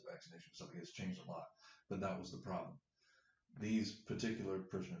new kinds of vaccinations, something has changed a lot. But that was the problem. These particular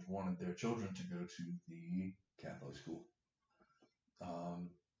prisoners wanted their children to go to the Catholic school,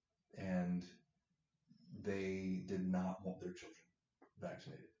 and they did not want their children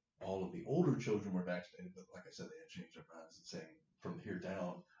vaccinated. All of the older children were vaccinated, but like I said, they had changed their minds and saying, from here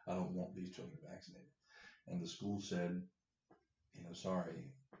down, I don't want these children vaccinated. And the school said,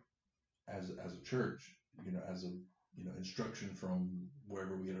 sorry, as a church, as a instruction from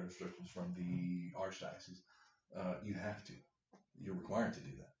wherever we get our instructions from, the archdiocese, you're required to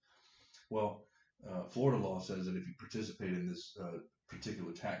do that. Well, Florida law says that if you participate in this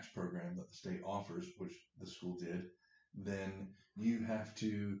particular tax program that the state offers, which the school did, then you have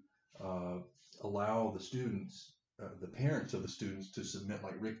to allow the students, the parents of the students, to submit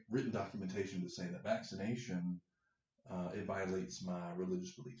like written documentation to say that vaccination, it violates my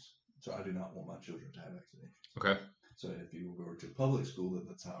religious beliefs. So I do not want my children to have vaccinations. Okay. So if you go to a public school,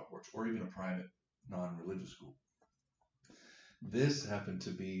 that's how it works, or even a private non-religious school. This happened to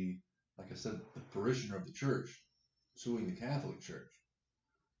be, like I said, the parishioner of the church suing the Catholic Church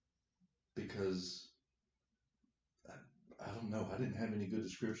because I don't know. I didn't have any good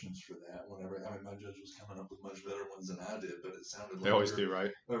descriptions for that. My judge was coming up with much better ones than I did, but it sounded like they always do,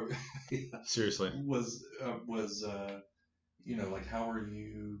 right? Yeah, seriously, was like, how are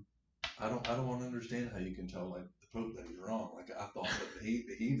you? I don't want to understand how you can tell like the Pope that he's wrong. Like I thought that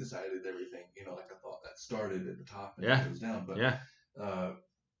he decided everything. Like I thought that started at the top and goes down. But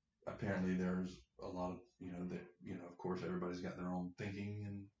apparently there's a lot of of course everybody's got their own thinking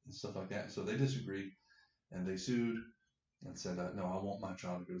and stuff like that. So they disagreed and they sued and said, no, I want my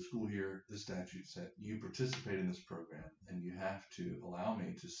child to go to school here. This statute said you participate in this program and you have to allow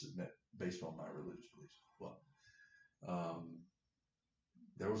me to submit based on my religious beliefs. Well,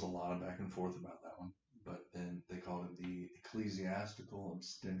 there was a lot of back and forth about that one, but then they called it the ecclesiastical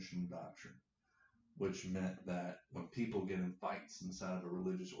abstention doctrine, which meant that when people get in fights inside of a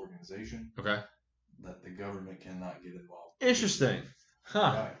religious organization, Okay. that the government cannot get involved. Interesting. Huh.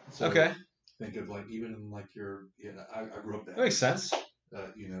 Right. So Okay. think of like even in like your, I grew up That makes sense.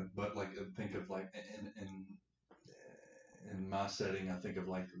 but like think of like in my setting, I think of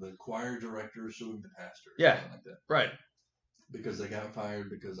like the choir director suing the pastor. Or Yeah. something like that. Right. Because they got fired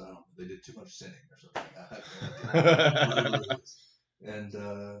because I don't know, they did too much sinning or something. I have no idea.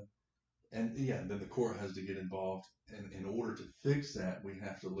 And then the court has to get involved, and in order to fix that, we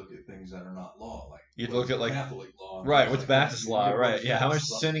have to look at things that are not law, like you look at like Catholic law, right? What's Baptist law? Right? Yeah. How much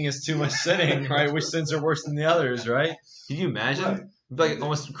sinning is too much sinning? Right? Which sins are worse than the others? Right? Can you imagine? Right. It'd be like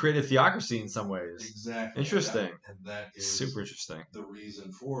almost create a theocracy in some ways. Exactly. Interesting. And that is super interesting. The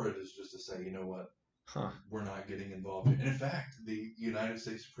reason for it is just to say, you know what? Huh. We're not getting involved. And in fact, the United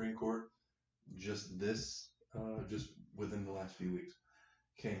States Supreme Court just within the last few weeks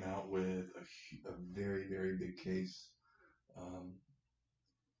came out with a very, very big case.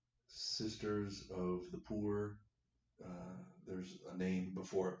 Sisters of the Poor. There's a name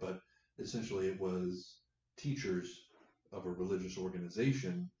before it, but essentially it was teachers of a religious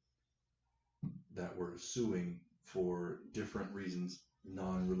organization that were suing for different reasons,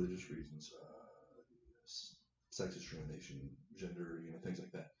 non-religious reasons, sex discrimination, gender, things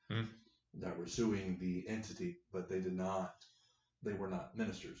like that, that were suing the entity, but they were not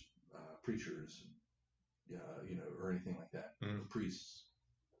ministers, preachers, or anything like that, priests.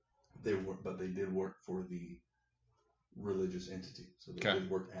 But they did work for the religious entity, so they did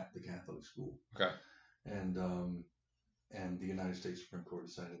work at the Catholic school. Okay. And the United States Supreme Court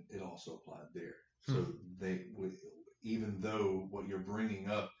decided it also applied there. So even though what you're bringing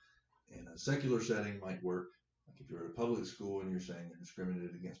up in a secular setting might work, like if you're at a public school and you're saying they're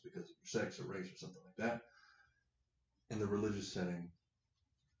discriminated against because of your sex or race or something like that, in the religious setting,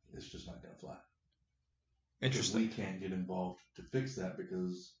 it's just not going to fly. Interesting. Because we can't get involved to fix that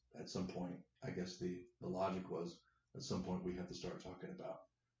because at some point, I guess the logic was at some point we have to start talking about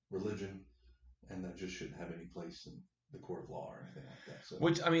religion, and that just shouldn't have any place in the court of law or anything like that. So,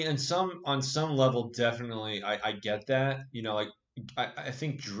 which, I mean, on some level, definitely, I get that. Like I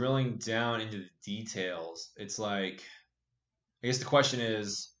think drilling down into the details, it's like, I guess the question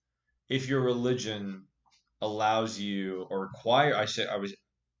is, if your religion allows you or requires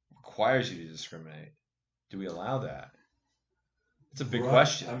you to discriminate, do we allow that? It's a big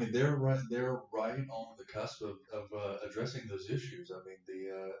question. I mean, they're right on the cusp of addressing those issues. I mean,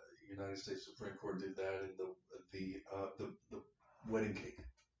 the United States Supreme Court did that in the wedding cake.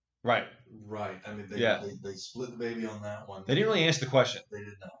 Right. Right. I mean, they split the baby on that one. They didn't really answer the question. They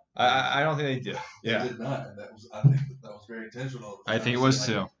did not. I don't think they did. They did not, and I think that was very intentional. I think it was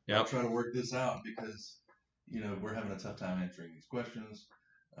too. Yeah. Trying to work this out because we're having a tough time answering these questions.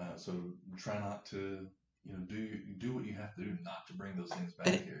 So try not to. Do what you have to do not to bring those things back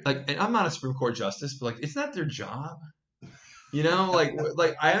here. And I'm not a Supreme Court justice, but isn't that their job?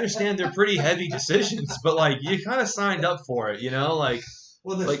 Like I understand they're pretty heavy decisions, but you kind of signed up for it,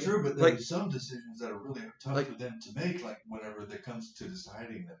 Well, that's true, but there are some decisions that are really tough for them to make, like whenever it comes to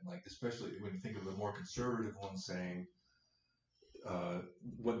deciding them, especially when you think of the more conservative ones saying,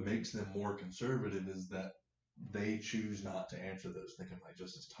 what makes them more conservative is that they choose not to answer those. Think of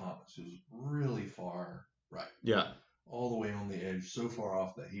Justice Thomas, who's really far right. Yeah. All the way on the edge, so far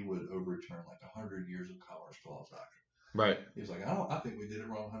off that he would overturn 100 years of Commerce Clause doctrine. Right. He's like, I think we did it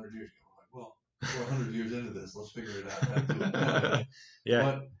wrong 100 years ago. I'm like, well, we're 100 years into this. Let's figure it out. Yeah.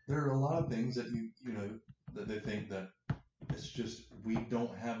 But there are a lot of things that that they think that it's just we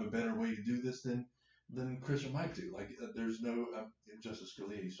don't have a better way to do this than Christian might do. There's no Justice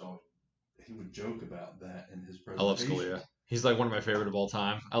Scalia. He would joke about that in his presentation. I love Scalia. He's one of my favorite of all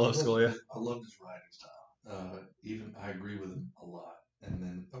time. I love Scalia. I loved his writing style. Even I agree with him a lot. And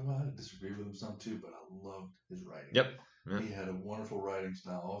then, I disagree with him some too, but I loved his writing. Yep. Yeah. He had a wonderful writing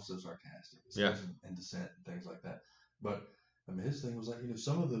style, also sarcastic, and dissent and things like that. But I mean, his thing was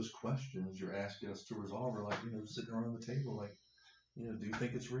some of those questions you're asking us to resolve are sitting around the table, do you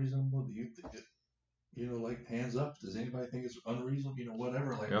think it's reasonable? Do you think it, hands up? Does anybody think it's unreasonable?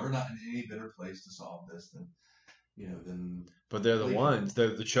 Whatever. We're not in any better place to solve this than. But they're the ones.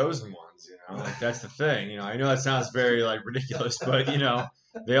 They're the chosen ones. That's the thing. I know that sounds very ridiculous, but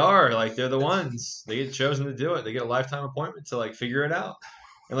they are they're the ones. They get chosen to do it. They get a lifetime appointment to figure it out.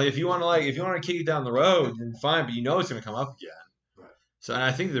 And if you want to kick it down the road, then fine. But it's going to come up again. Right. So, and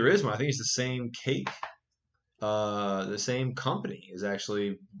I think there is one. I think it's the same cake. the same company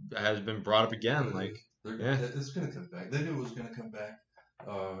has been brought up again. Like, yeah, It's going to come back. They knew it was going to come back.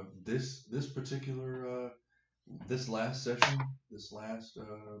 This particular this last session, this last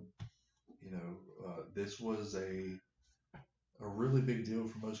this was a really big deal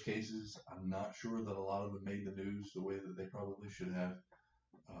for most cases. I'm not sure that a lot of them made the news the way that they probably should have.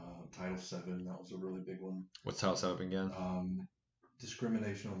 Title VII, that was a really big one. What's Title VII again?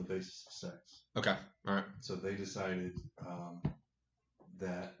 Discrimination on the basis of sex. Okay, all right. So they decided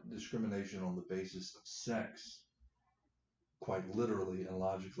that discrimination on the basis of sex, quite literally and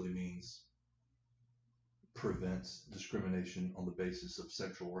logically, means prevents discrimination on the basis of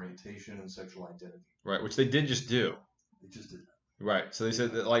sexual orientation and sexual identity. Right, which they did just do. They just did that. Right. So they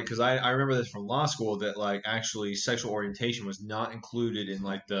said that, like, because I remember this from law school, that like actually sexual orientation was not included in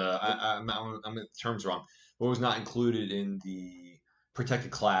like I'm the terms wrong, but was not included in the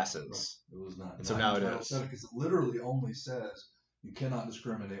protected classes. Right. It was not. And so now it is. Because it literally only says you cannot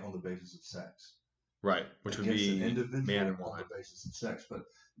discriminate on the basis of sex. Right, which would be an individual man and woman on the basis of sex. But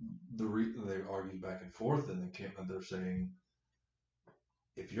they argued back and forth, and they're saying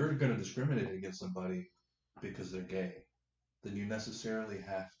if you're going to discriminate against somebody because they're gay, then you necessarily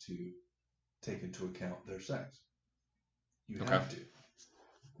have to take into account their sex. You have to.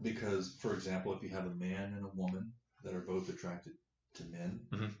 Because, for example, if you have a man and a woman that are both attracted to men,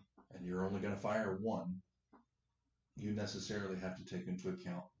 and you're only going to fire one, you necessarily have to take into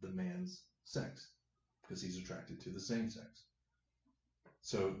account the man's sex, because he's attracted to the same sex.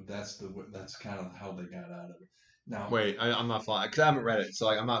 So that's kind of how they got out of it. Now, wait, I'm not following, because I haven't read it, so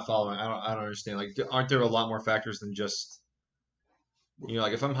like I'm not following. I don't understand. Like, aren't there a lot more factors than just,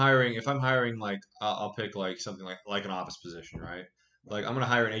 like if I'm hiring like I'll pick like something like an office position, right? Like I'm gonna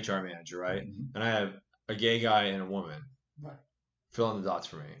hire an HR manager, right? And I have a gay guy and a woman. Right. Fill in the dots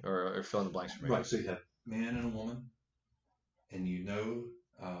for me, or fill in the blanks for me. Right. So you have a man and a woman, and you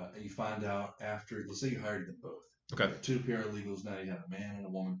find out after. Let's say you hired them both. Okay. You have two paralegals. Now you have a man and a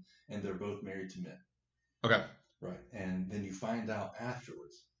woman, and they're both married to men. Okay. Right. And then you find out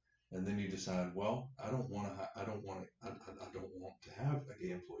afterwards. And then you decide, well, I don't want to have a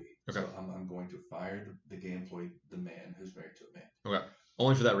gay employee. Okay. So I'm going to fire the gay employee, the man who's married to a man. Okay.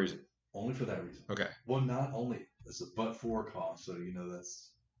 Only for that reason. Only for that reason. Okay. Well, not only it's a but-for cause. So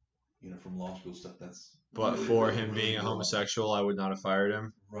that's from law school stuff. That's but really, for him really being broad. A homosexual, I would not have fired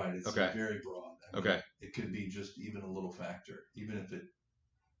him. Right. It's very broad. Okay. It could be just even a little factor, even if it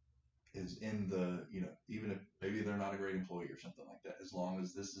is in the even if maybe they're not a great employee or something like that. As long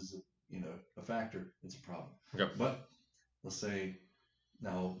as this is a factor, it's a problem. Okay. But let's say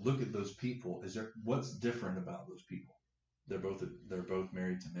now look at those people. What's different about those people? They're both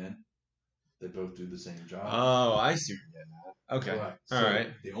married to men. They both do the same job. Oh, I see what you're getting at. Okay. Right. All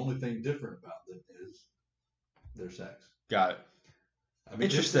right. The only thing different about them is their sex. Got it. I mean,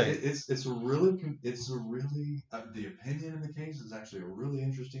 interesting. It's a really the opinion in the case is actually a really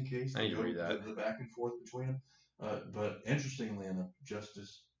interesting case. I need to read that. The back and forth between them. But interestingly enough,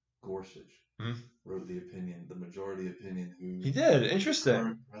 Justice Gorsuch wrote the opinion, the majority opinion. He did.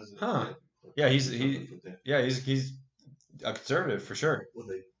 Interesting. Huh. Yeah, he's a conservative for sure. Well,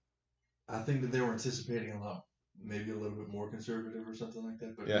 I think that they were anticipating maybe a little bit more conservative or something like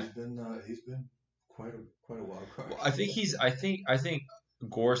that. But yeah. he's been quite a wild card. Well, I think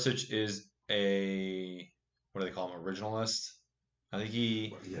Gorsuch is a, what do they call him, originalist? I think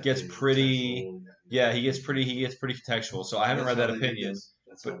he gets pretty. Yeah, he gets pretty contextual. So I haven't read that opinion.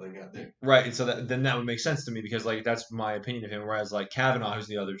 That's how they got there. Right, and so then that would make sense to me, because like that's my opinion of him. Whereas like Kavanaugh, who's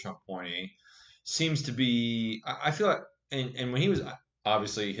the other Trump appointee, seems to be. I feel like, and when he was,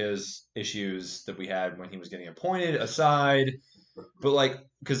 obviously his issues that we had when he was getting appointed aside, but like,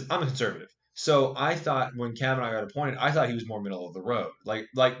 because I'm a conservative. So I thought when Kavanaugh got appointed, I thought he was more middle of the road, like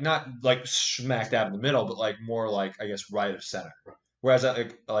not like smack dab in the middle, but like more like, I guess, right of center. Whereas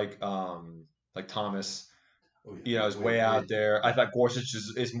like Thomas, is way out there. I thought Gorsuch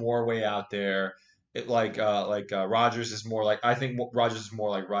is more way out there. Rogers is more like, I think Rogers is more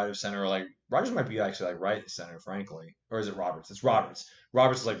like right of center. Or like Rogers might be actually like right in the center, frankly. Or is it Roberts? It's Roberts.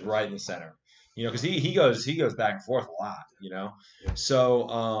 Roberts is like right in the center. Because he goes back and forth a lot. Yeah.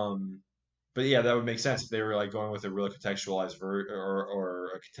 So but yeah, that would make sense if they were like going with a really contextualized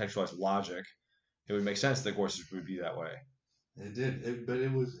or a contextualized logic. It would make sense that Gorsuch would be that way. It did,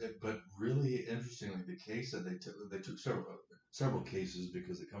 but really interestingly, the case that they took several cases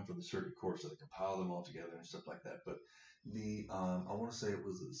because they come from the circuit court, so they compile them all together and stuff like that. But I want to say it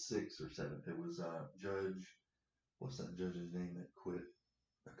was the 6th or 7th. It was Judge, what's that judge's name that quit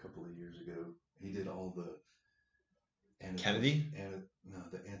a couple of years ago? He did all the Kennedy?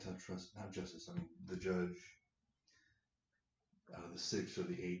 The antitrust, not justice. I mean the judge. out of the 6th or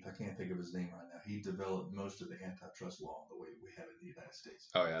the 8th. I can't think of his name right now. He developed most of the antitrust law the way we have it in the United States.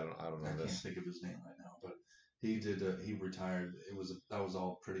 Oh yeah, I don't know I this. can't think of his name right now, but he did. He retired. That was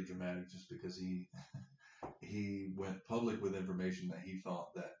all pretty dramatic, just because he went public with information that he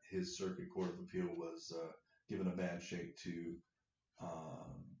thought that his circuit court of appeal was given a bad shake to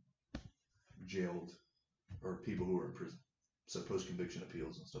jailed or people who were in prison, so post-conviction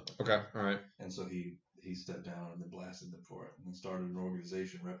appeals and stuff like that. Okay, all right. And so he stepped down and then blasted them for it, and then started an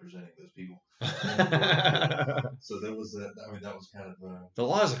organization representing those people. So there was that. I mean, that was kind of the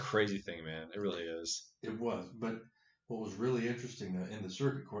law is a crazy thing, man. It really is. It was, but what was really interesting in the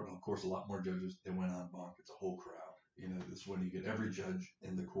circuit court, and of course, a lot more judges. They went en banc. It's a whole crowd. You know, this is when you get every judge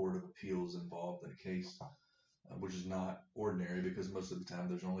in the court of appeals involved in a case, which is not ordinary, because most of the time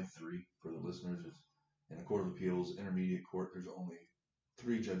there's only 3 for the listeners. In a court of appeals, intermediate court, there's only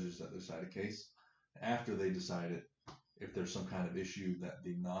 3 judges that decide a case. After they decide it, if there's some kind of issue that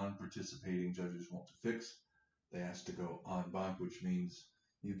the non-participating judges want to fix, they ask to go en banc, which means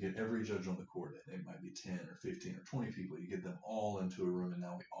you get every judge on the court, and it might be 10 or 15 or 20 people. You get them all into a room, and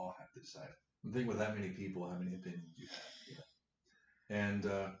now we all have to decide. And think with that many people, how many opinions you have. You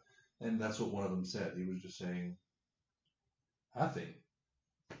know? And that's what one of them said. He was just saying, I think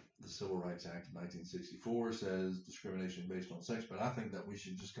the Civil Rights Act of 1964 says discrimination based on sex, but I think that we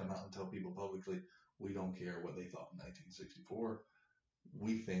should just come out and tell people publicly we don't care what they thought in 1964.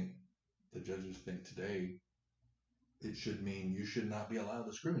 We think, the judges think today, it should mean you should not be allowed to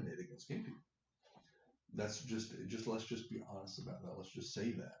discriminate against gay people. That's just let's just be honest about that. Let's just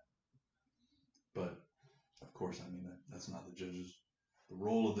say that. But of course, I mean, that's not the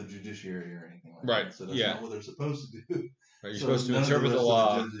role of the judiciary or anything like right. that. So that's not what they're supposed to do. Right. You're supposed to interpret the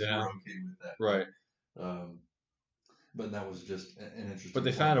law. Yeah. Okay with that. Right. But that was just an interesting. But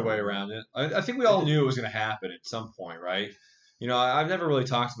they found a way around it. I think we all knew it was going to happen at some point, right? You know, I've never really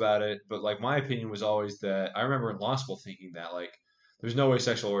talked about it, but like my opinion was always that I remember in law school thinking that like there's no way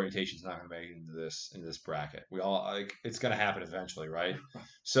sexual orientation is not going to make it into this bracket. We all like it's going to happen eventually, right?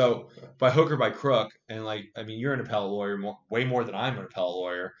 So by hook or by crook, and like I mean you're an appellate lawyer way more than I'm an appellate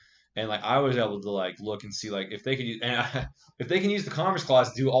lawyer, and like I was able to like look and see like if they could use if they can use the Commerce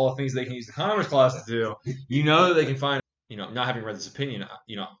Clause to do all the things they can use the Commerce Clause to do, you know that they can find. You know, not having read this opinion,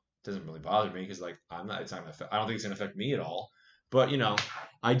 you know, it doesn't really bother me because like I don't think it's going to affect me at all. But you know,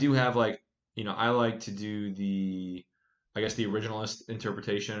 I do have like, you know, I like to do I guess the originalist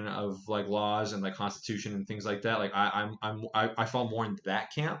interpretation of like laws and like Constitution and things like that. Like I fall more into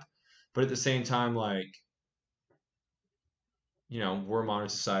that camp, but at the same time, like, you know, we're a modern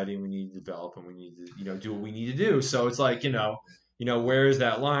society and we need to develop and we need to, you know, do what we need to do. So it's like, you know, where is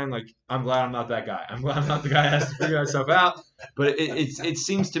that line? Like, I'm glad I'm not that guy. I'm glad I'm not the guy that has to figure that stuff out. But it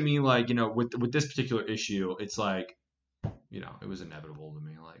seems to me like, you know, with this particular issue, it's like, you know, it was inevitable to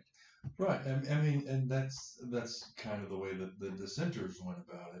me. Like, right. I mean, and that's kind of the way that the dissenters went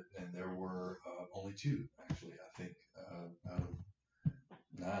about it. And there were only 2, actually, I think, out of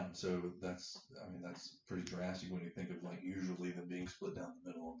 9. So that's pretty drastic when you think of like usually them being split down the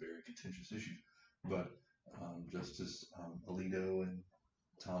middle on very contentious issues. But Justice Alito and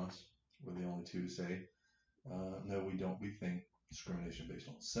Thomas were the only 2 to say, no, we don't. We think discrimination based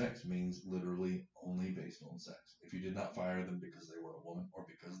on sex means literally only based on sex. If you did not fire them because they were a woman or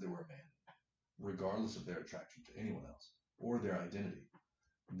because they were a man, regardless of their attraction to anyone else or their identity,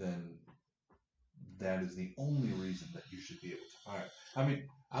 then that is the only reason that you should be able to fire. I mean,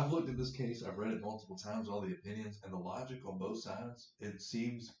 I've looked at this case, I've read it multiple times, all the opinions, and the logic on both sides, it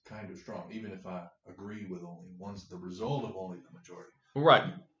seems kind of strong, even if I agree with only one's the result of only the majority.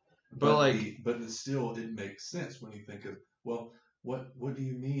 Right. But it's still, it makes sense when you think of, well, what do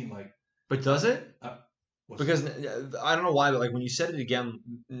you mean? Like, but does it? Because I don't know why, but like when you said it again,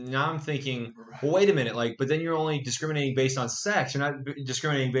 now I'm thinking, well, wait a minute, like, but then you're only discriminating based on sex. You're not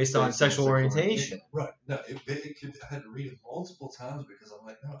discriminating based on sexual orientation. Right. No, I had to read it multiple times because I'm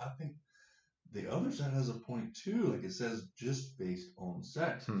like, no, I think the other side has a point too. Like it says just based on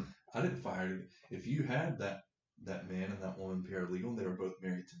sex. I didn't fire it. If you had that man and that woman paralegal, and they were both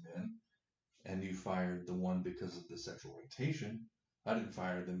married to men, and you fired the one because of the sexual orientation, I didn't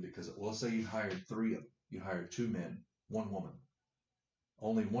fire them because, well, let's say you hired 3 of them. You hired 2 men, 1 woman.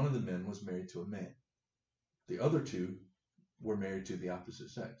 Only one of the men was married to a man. The other 2 were married to the opposite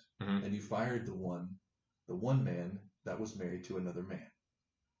sex. Mm-hmm. And you fired the one man that was married to another man.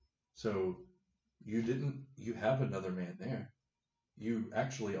 So you have another man there. You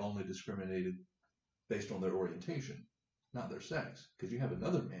actually only discriminated based on their orientation, not their sex, because you have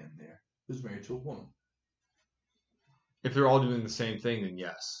another man there who's married to a woman. If they're all doing the same thing, then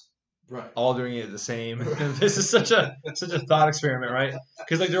yes. Right. all doing it the same. This is such a thought experiment, right?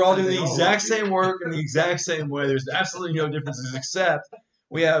 Because like they're all doing the exact same work in the exact same way. There's absolutely no differences except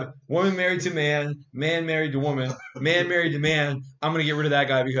we have woman married to man, man married to woman, man married to man. I'm gonna get rid of that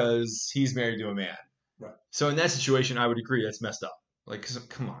guy because he's married to a man. Right. So in that situation, I would agree that's messed up. Like, 'cause,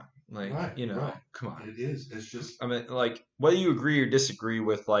 come on, like Right, you know, right. come on. It is. It's just. I mean, like whether you agree or disagree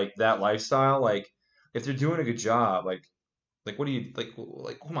with like that lifestyle, like if they're doing a good job, like what do you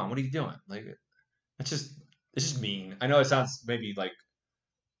like? Come on, what are you doing? Like it's just mean. I know it sounds maybe like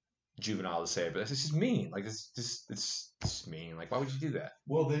juvenile to say it, but it's just mean. Like it's just mean. Like why would you do that?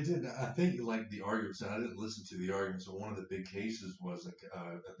 Well, they did. I think like the arguments, and I didn't listen to the arguments. So one of the big cases was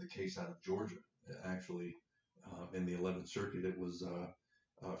the case out of Georgia, actually, in the 11th Circuit. It was a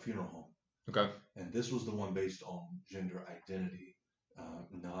funeral home. Okay. And this was the one based on gender identity,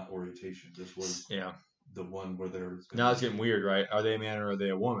 not orientation. This was the one where there's. Now it's getting weird, right? Are they a man or are they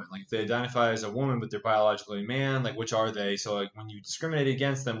a woman? Like if they identify as a woman but they're biologically a man, like which are they? So like when you discriminate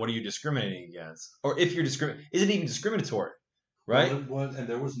against them, what are you discriminating against? Or if you're is it even discriminatory? Right? Well, it was, and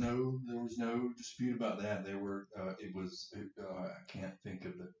there was no dispute about that. There were I can't think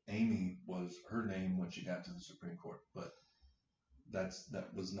of Amy was her name when she got to the Supreme Court, but that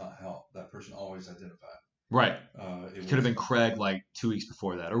was not how that person always identified. Right. It could have been Craig like 2 weeks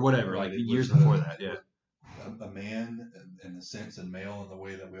before that or whatever, right, like years before that. Yeah. A man in the sense and male in the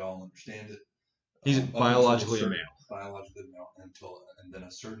way that we all understand it. He's biologically a male. Biologically male and then at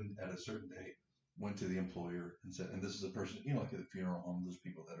a certain date went to the employer and said, and this is a person, like at the funeral home, those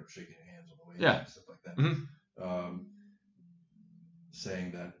people that are shaking hands on the way and stuff like that,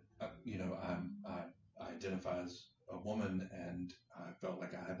 saying that I identify as a woman and I felt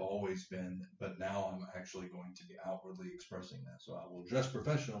like I have always been, but now I'm actually going to be outwardly expressing that. So I will dress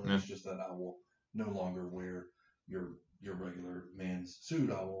professionally. It's just that I will no longer wear your regular man's suit.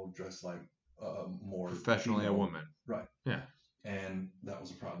 I will dress like more professionally female. A woman. Right. Yeah. And that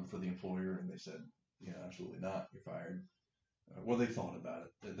was a problem for the employer, and they said, absolutely not. You're fired. Well, they thought about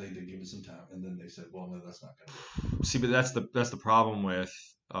it. They did give it some time, and then they said, well, no, that's not going to work. See, but that's the problem with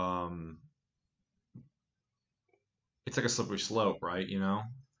it's like a slippery slope, right?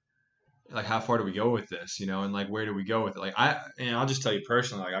 Like how far do we go with this? And like where do we go with it? Like I'll just tell you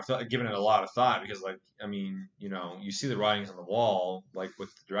personally, like I've given it a lot of thought because like I mean, you see the writings on the wall, like with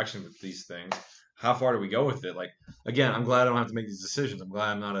the direction of these things. How far do we go with it? Like again, I'm glad I don't have to make these decisions. I'm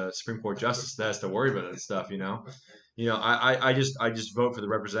glad I'm not a Supreme Court justice that has to worry about that stuff. I just vote for the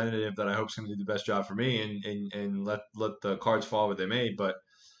representative that I hope is going to do the best job for me, and let the cards fall where they may. But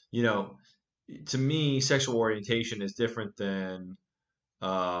to me, sexual orientation is different than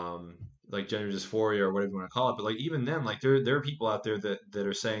like gender dysphoria or whatever you want to call it. But like even then, like there are people out there that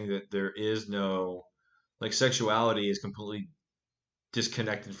are saying that there is no like sexuality is completely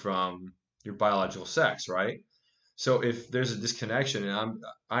disconnected from your biological sex, right? So if there's a disconnection, and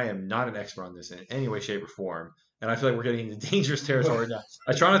I am not an expert on this in any way, shape, or form, and I feel like we're getting into dangerous territory now.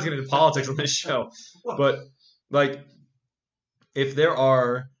 I try not to get into politics on this show, but like if there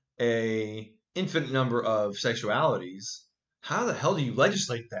are a infinite number of sexualities, how the hell do you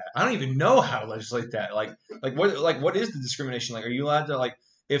legislate that? I don't even know how to legislate that. Like what is the discrimination? Like, are you allowed to like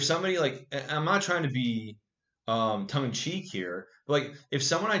if somebody like I'm not trying to be tongue in cheek here, but like if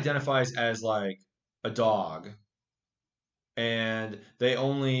someone identifies as like a dog and they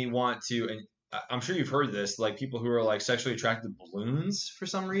only want to, and I'm sure you've heard this, like people who are like sexually attracted to balloons for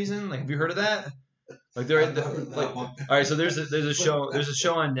some reason. Like, have you heard of that? Like like all right, so there's a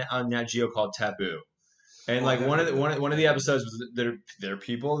show on Nat Geo called Taboo. And like one of the episodes was that there are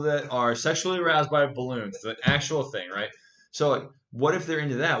people that are sexually aroused by balloons. It's an actual thing, right? So like, what if they're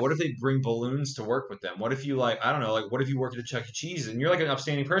into that? What if they bring balloons to work with them? What if you like, I don't know, like what if you work at a Chuck E. Cheese and you're like an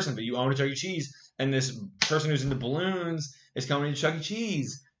upstanding person, but you own a Chuck E. Cheese and this person who's into balloons is coming to Chuck E.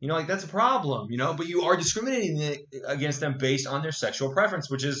 Cheese? Like that's a problem, but you are discriminating against them based on their sexual preference,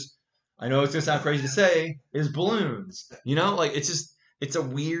 which is, I know it's gonna sound crazy to say, is balloons. Like it's a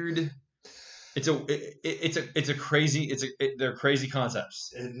weird. They're crazy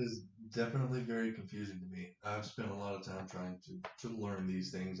concepts. It is definitely very confusing to me. I've spent a lot of time trying to learn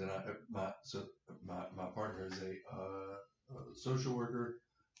these things, and my partner is a social worker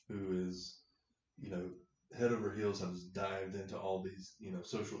who is, head over heels has dived into all these,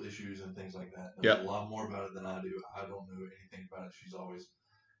 social issues and things like that. Knows a lot more about it than I do. I don't know anything about it. She's always,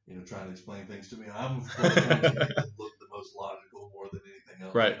 trying to explain things to me. I'm of course trying to make it look the most logical more than anything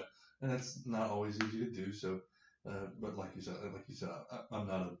else. Right. And that's not always easy to do. So, but like you said, I'm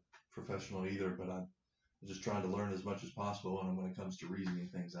not a professional either, but I'm just trying to learn as much as possible. And when it comes to reasoning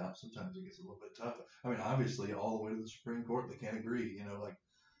things out, sometimes it gets a little bit tough. I mean, obviously, all the way to the Supreme Court, they can't agree.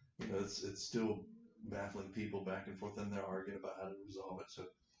 it's still baffling people back and forth, and they're arguing about how to resolve it. So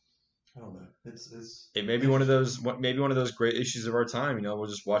I don't know. It may be one of those great issues of our time. We'll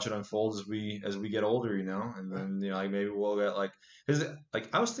just watch it unfold as we get older. And then like maybe we'll get like, because like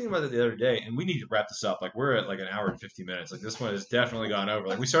I was thinking about it the other day, and we need to wrap this up. Like we're at like an hour and 50 minutes. Like this one has definitely gone over.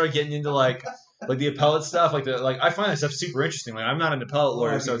 Like we started getting into like the appellate stuff. Like I find that stuff super interesting. Like I'm not an appellate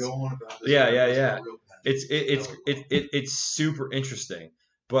lawyer, so it's, yeah. It's super interesting.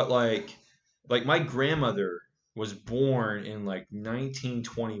 But like my grandmother was born in like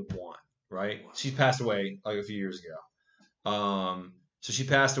 1921, right? She passed away like a few years ago. So she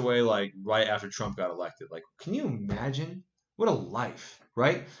passed away like right after Trump got elected. Like, can you imagine what a life,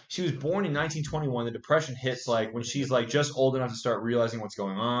 right? She was born in 1921. The Depression hits like when she's like just old enough to start realizing what's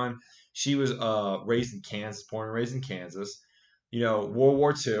going on. She was raised in Kansas, born and raised in Kansas. World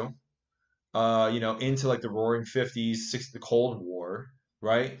War II. Into like the Roaring 50s, the Cold War,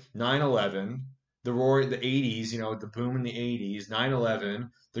 right? 9/11. The 80s, the boom in the 80s, 9/11,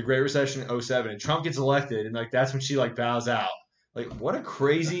 the Great Recession in 2007, and Trump gets elected, and like that's when she like bows out. Like what a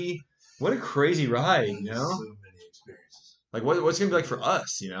crazy ride, So many experiences. Like what's gonna be like for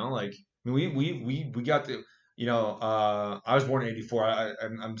us, Like I mean, we got the, I was born in '84.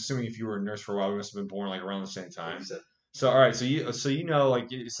 I'm assuming if you were a nurse for a while, we must have been born like around the same time. So all right, so like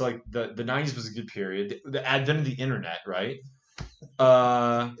the 90s was a good period. The advent of the internet, right?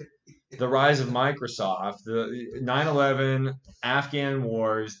 The rise of Microsoft, the 9/11, Afghan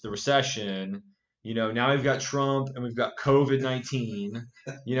wars, the recession. Now we've got Trump and we've got COVID-19.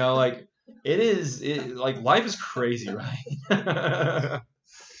 Like like life is crazy, right?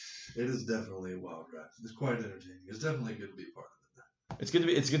 It is definitely a wild ride. It's quite entertaining. It's definitely good to be a part of it.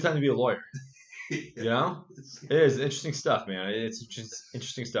 It's a good time to be a lawyer. It is interesting stuff, man. It's just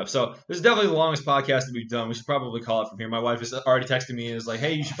interesting stuff. So this is definitely the longest podcast that we've done. We should probably call it from here. My wife has already texted me and is like,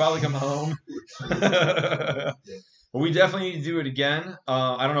 "Hey, you should probably come home." But we definitely need to do it again.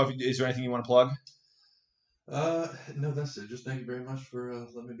 I don't know is there anything you want to plug? No, that's it. Just thank you very much for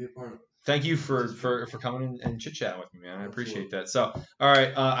letting me be a part of it. Thank you for coming and chit chatting with me, man. I appreciate that. So, all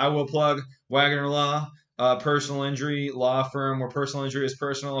right, I will plug Waggoner Law. Personal injury law firm where personal injury is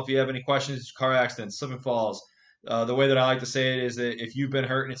personal. If you have any questions, car accidents, slip and falls, the way that I like to say it is that if you've been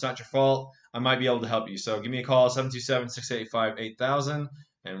hurt and it's not your fault, I might be able to help you. So give me a call, 727-685-8000,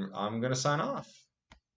 and I'm going to sign off.